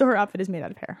 Also, her outfit is made out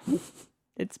of hair.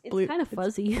 It's blue. It's kind of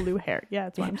fuzzy. Blue hair. Yeah,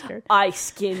 that's why I'm scared.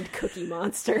 Eye-skinned Cookie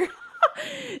Monster.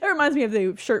 It reminds me of the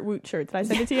Woot shirt. Did I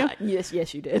send it to you?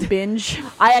 Yes, you did. Binge.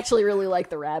 I actually really like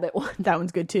the rabbit one. That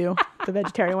one's good too. The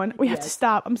vegetarian one. We have to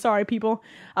stop. I'm sorry, people.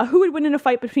 Who would win in a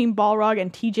fight between Balrog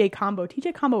and TJ Combo?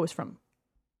 TJ Combo was from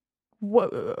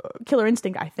Killer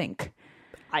Instinct, I think.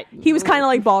 He was kind of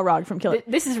like Balrog from Killer.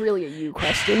 This is really a you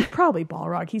question. Probably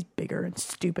Balrog. He's bigger and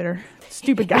stupider.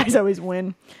 Stupid guys always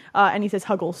win. And he says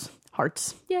Huggles.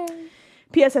 Hearts. Yay.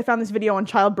 P.S. I found this video on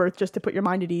childbirth just to put your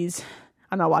mind at ease.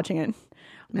 I'm not watching it.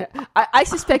 I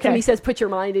suspect when he says put your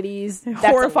mind at ease, that's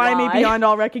horrifying me a lie. beyond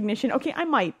all recognition. Okay, I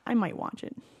might watch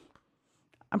it.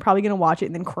 I'm probably going to watch it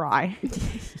and then cry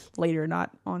later,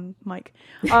 not on mic.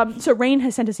 So Rain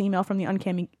has sent us an email from the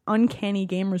Uncanny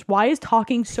Gamers. Why is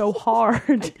talking so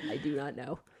hard? I do not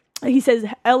know. He says,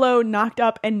 hello, knocked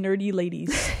up and nerdy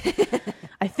ladies.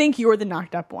 I think you're the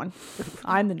knocked up one.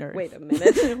 I'm the nerd. Wait a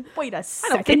minute. Wait a I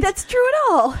second. don't think that's true at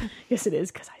all. Yes, it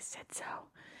is, because I said so.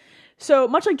 So,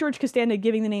 much like George Costanza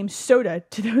giving the name Soda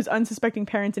to those unsuspecting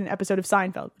parents in an episode of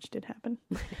Seinfeld, which did happen,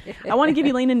 I want to give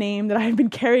Elaine a name that I've been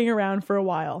carrying around for a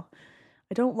while.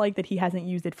 I don't like that he hasn't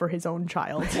used it for his own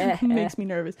child. It makes me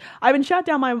nervous. I've been shot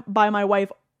down by my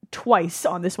wife twice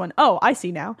on this one. Oh, I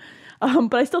see now.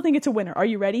 But I still think it's a winner. Are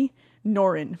you ready?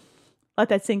 Norin. Let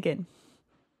that sink in.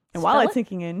 And while it's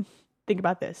sinking in, think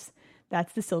about this.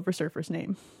 That's the Silver Surfer's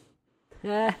name.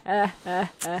 Norin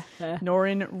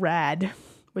Rad.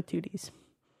 With 2 Ds.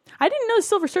 I didn't know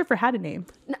Silver Surfer had a name.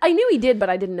 I knew he did, but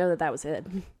I didn't know that was it.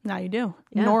 Now you do.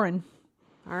 Yeah. Norin.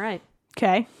 All right.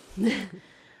 Okay.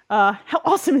 How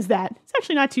awesome is that? It's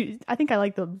actually not too... I think I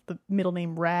like the middle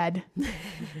name Rad.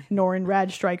 Norin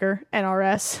Rad Striker.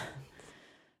 NRS.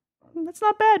 That's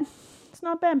not bad. It's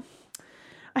not bad.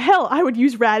 Hell, I would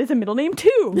use Rad as a middle name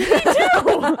too. Me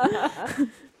too!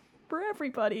 For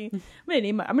everybody.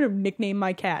 I'm gonna nickname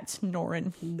my cats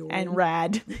Norin. And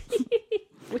Rad.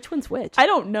 Which one's which? I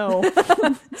don't know.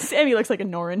 Sammy looks like a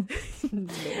Norin.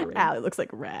 Allie looks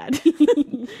like a Rad.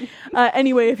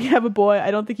 Anyway, if you have a boy,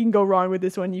 I don't think you can go wrong with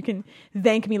this one. You can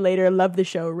thank me later. Love the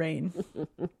show, Rain.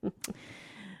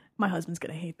 My husband's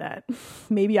gonna hate that.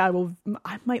 Maybe I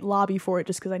might lobby for it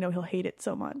just because I know he'll hate it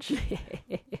so much.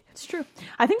 It's true.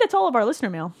 I think that's all of our listener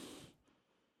mail.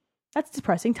 That's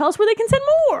depressing. Tell us where they can send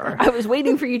more. I was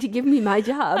waiting for you to give me my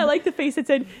job. I like the face that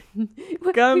said,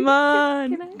 come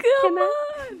on. Come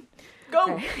on. Go.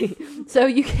 Right. So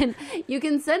you can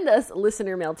send us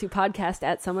listener mail to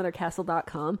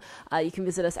podcast@someothercastle.com. You can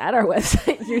visit us at our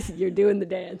website. You're doing the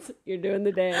dance. You're doing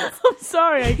the dance. I'm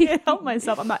sorry. I can't help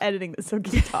myself. I'm not editing this, so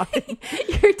keep talking.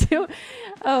 You're doing...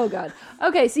 Oh, God.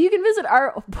 Okay, so you can visit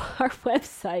our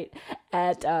website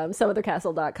at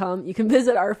someothercastle.com. You can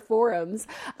visit our forums.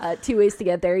 2 ways to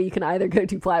get there. You can either go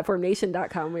to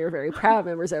platformnation.com. We are very proud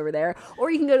members over there. Or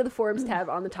you can go to the forums tab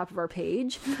on the top of our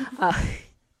page.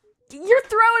 You're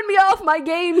throwing me off my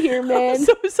game here, man. I'm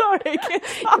so sorry. I can't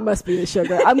stop. It must be the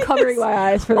sugar. I'm covering my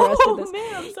eyes for the rest of this.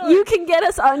 Man, I'm sorry. You can get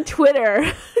us on Twitter.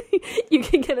 You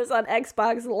can get us on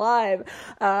Xbox Live.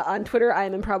 On Twitter, I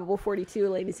am Improbable42.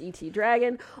 Elaine is ET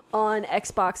Dragon. On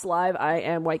Xbox Live, I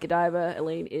am White Godiva.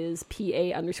 Elaine is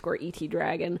PA_ET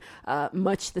Dragon.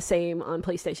 Much the same on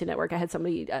PlayStation Network. I had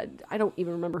somebody, I don't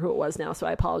even remember who it was now, so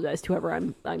I apologize to whoever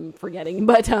I'm forgetting.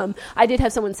 But I did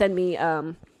have someone send me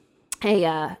a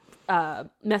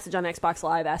message on Xbox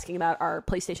Live asking about our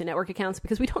PlayStation Network accounts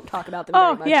because we don't talk about them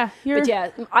very much. Yeah, but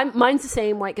yeah, mine's the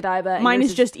same, White Godiva. Mine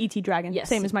is just ET Dragon. Yes.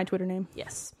 Same as my Twitter name.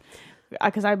 Yes.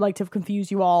 Because I'd like to confuse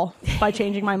you all by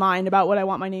changing my mind about what I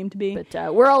want my name to be.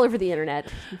 But we're all over the internet.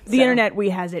 The internet, we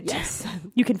has it. Yes.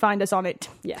 You can find us on it.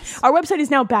 Yes. Our website is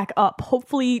now back up.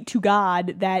 Hopefully, to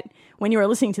God, that when you are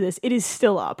listening to this, it is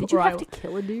still up. Did you have to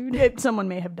kill a dude? Someone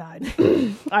may have died.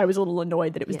 I was a little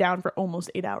annoyed that it was down for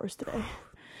almost 8 hours today.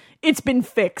 It's been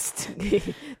fixed.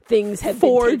 Things have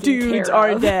 4 been taken dudes care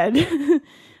are of. dead.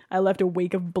 I left a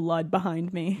wake of blood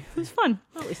behind me. It was fun.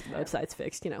 At least the website's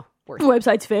fixed, you know. The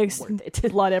website's fixed. Worth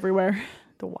it. Blood everywhere.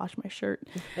 To wash my shirt.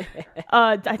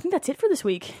 I think that's it for this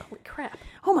week. Holy crap.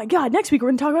 Oh my god, next week we're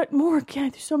going to talk about more.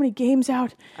 God, there's so many games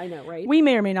out. I know, right? We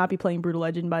may or may not be playing Brutal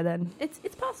Legend by then. It's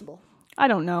possible. I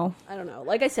don't know. I don't know.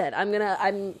 Like I said, I'm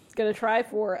gonna try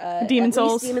for Demon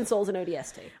Souls. Demon Souls and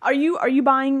ODST. Are you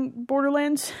buying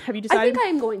Borderlands? Have you decided? I think I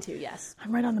am going to. Yes.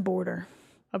 I'm right on the border.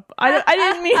 I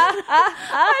didn't mean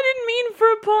I didn't mean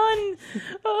for a pun.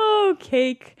 Oh,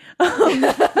 cake.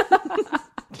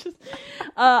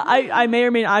 I may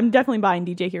or may not. I'm definitely buying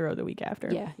DJ Hero the week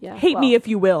after. Yeah. Hate me if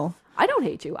you will. I don't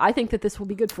hate you. I think that this will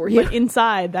be good for you. But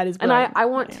inside, that is what and I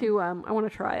want to I want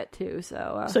to try it too.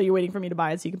 So So you're waiting for me to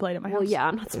buy it so you can play it at my house? well, yeah,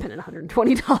 I'm not spending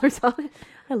 $120 on it.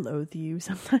 I loathe you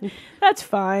sometimes. That's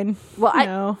fine. Well,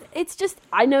 No. it's just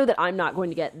I know that I'm not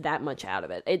going to get that much out of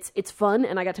it. It's fun,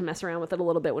 and I got to mess around with it a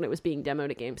little bit when it was being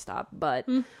demoed at GameStop, but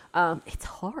it's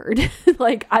hard.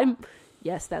 Like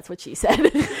yes, that's what she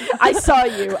said. I saw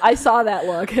you. I saw that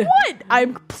look. What?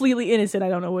 I'm completely innocent. I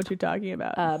don't know what you're talking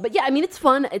about. But yeah, I mean, it's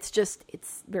fun. It's just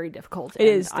it's very difficult. It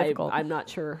is difficult. I'm not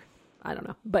sure. I don't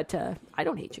know, but I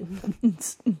don't hate you.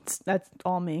 That's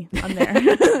all me. I'm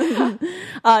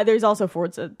there. There's also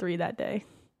Forza 3 that day.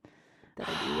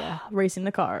 That'll be Racing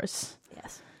the cars.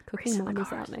 yes. Cooking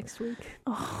Mama's out next week.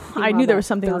 I knew there was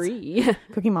something 3. else.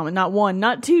 Cooking Mama, not 1,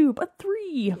 not 2, but 3.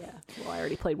 Yeah. Well, I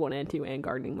already played 1 and 2 and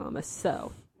Gardening Mama,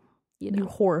 so you You know.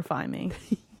 horrify me.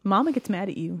 Mama gets mad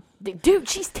at you. Dude,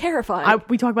 she's terrifying.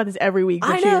 We talk about this every week.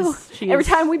 But I know. Every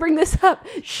time we bring this up,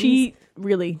 she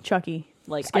really Chucky.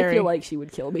 like scary. I feel like she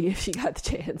would kill me if she got the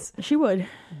chance. She would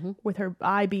with her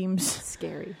eye beams.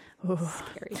 Scary.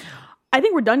 Scary. I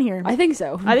think we're done here. I think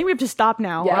so. I think we have to stop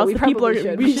now. or Yeah, else we the people probably are.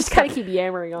 should. We We should just kind of keep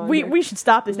yammering on. We should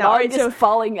stop this now. All right, Longest so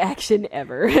falling action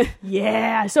ever.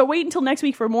 yeah. So wait until next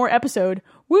week for more episode.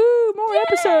 Woo! More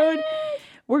episode.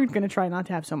 We're gonna try not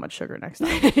to have so much sugar next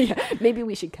time. Yeah, maybe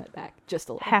we should cut back just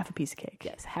a little. Half a piece of cake.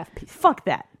 Yes, half a piece. Fuck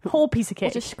that. Whole piece of cake.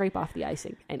 We'll just scrape off the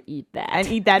icing and eat that. and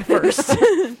eat that first.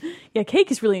 Yeah,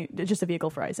 cake is really just a vehicle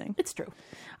for icing. It's true.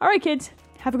 All right, kids.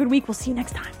 Have a good week. We'll see you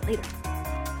next time. Later.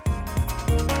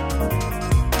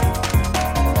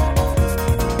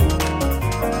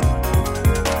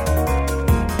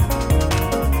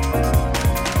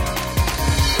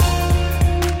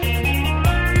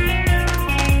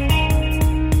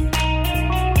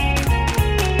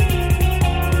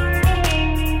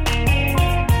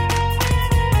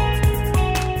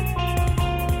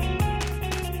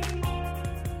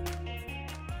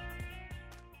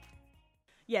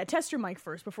 Yeah, test your mic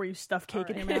first before you stuff cake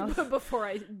in your mouth. before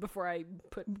I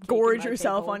put cake Gorge in my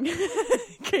yourself cake hole.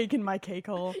 on cake in my cake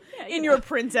hole. Yeah, in you your know.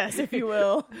 princess, if you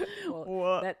will. Well,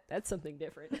 Whoa. that's something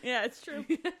different. Yeah, it's true.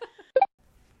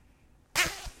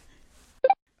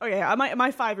 Okay,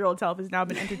 my 5-year-old self has now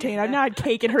been entertained. I've now had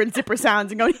cake in her and zipper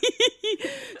sounds and going,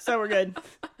 so we're good.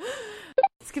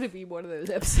 It's gonna be one of those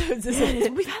episodes, isn't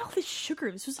it? We've had all this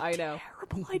sugar. This was a I know.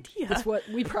 terrible idea. That's what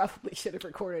we probably should have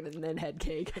recorded and then had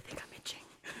cake. I think I'm itching.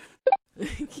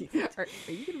 Are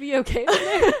you gonna be okay with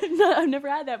that? No, I've never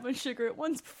had that much sugar at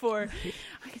once before.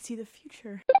 I can see the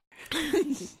future.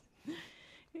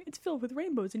 It's filled with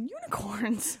rainbows and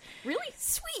unicorns. Really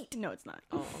sweet. No, it's not.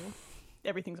 Oh,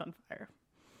 Everything's on fire,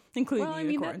 including Well, the I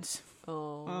mean, unicorns.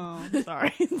 oh,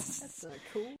 Sorry. that's not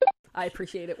cool. I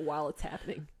appreciate it while it's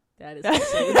happening. That is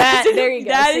There you go.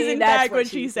 That is in that's fact what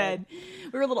she said. We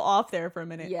were a little off there for a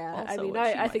minute. Yeah, Also, I mean, what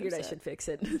she I might figured have I said. should fix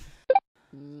it.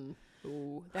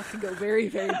 Ooh, that could go very,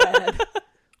 very bad.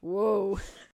 Whoa.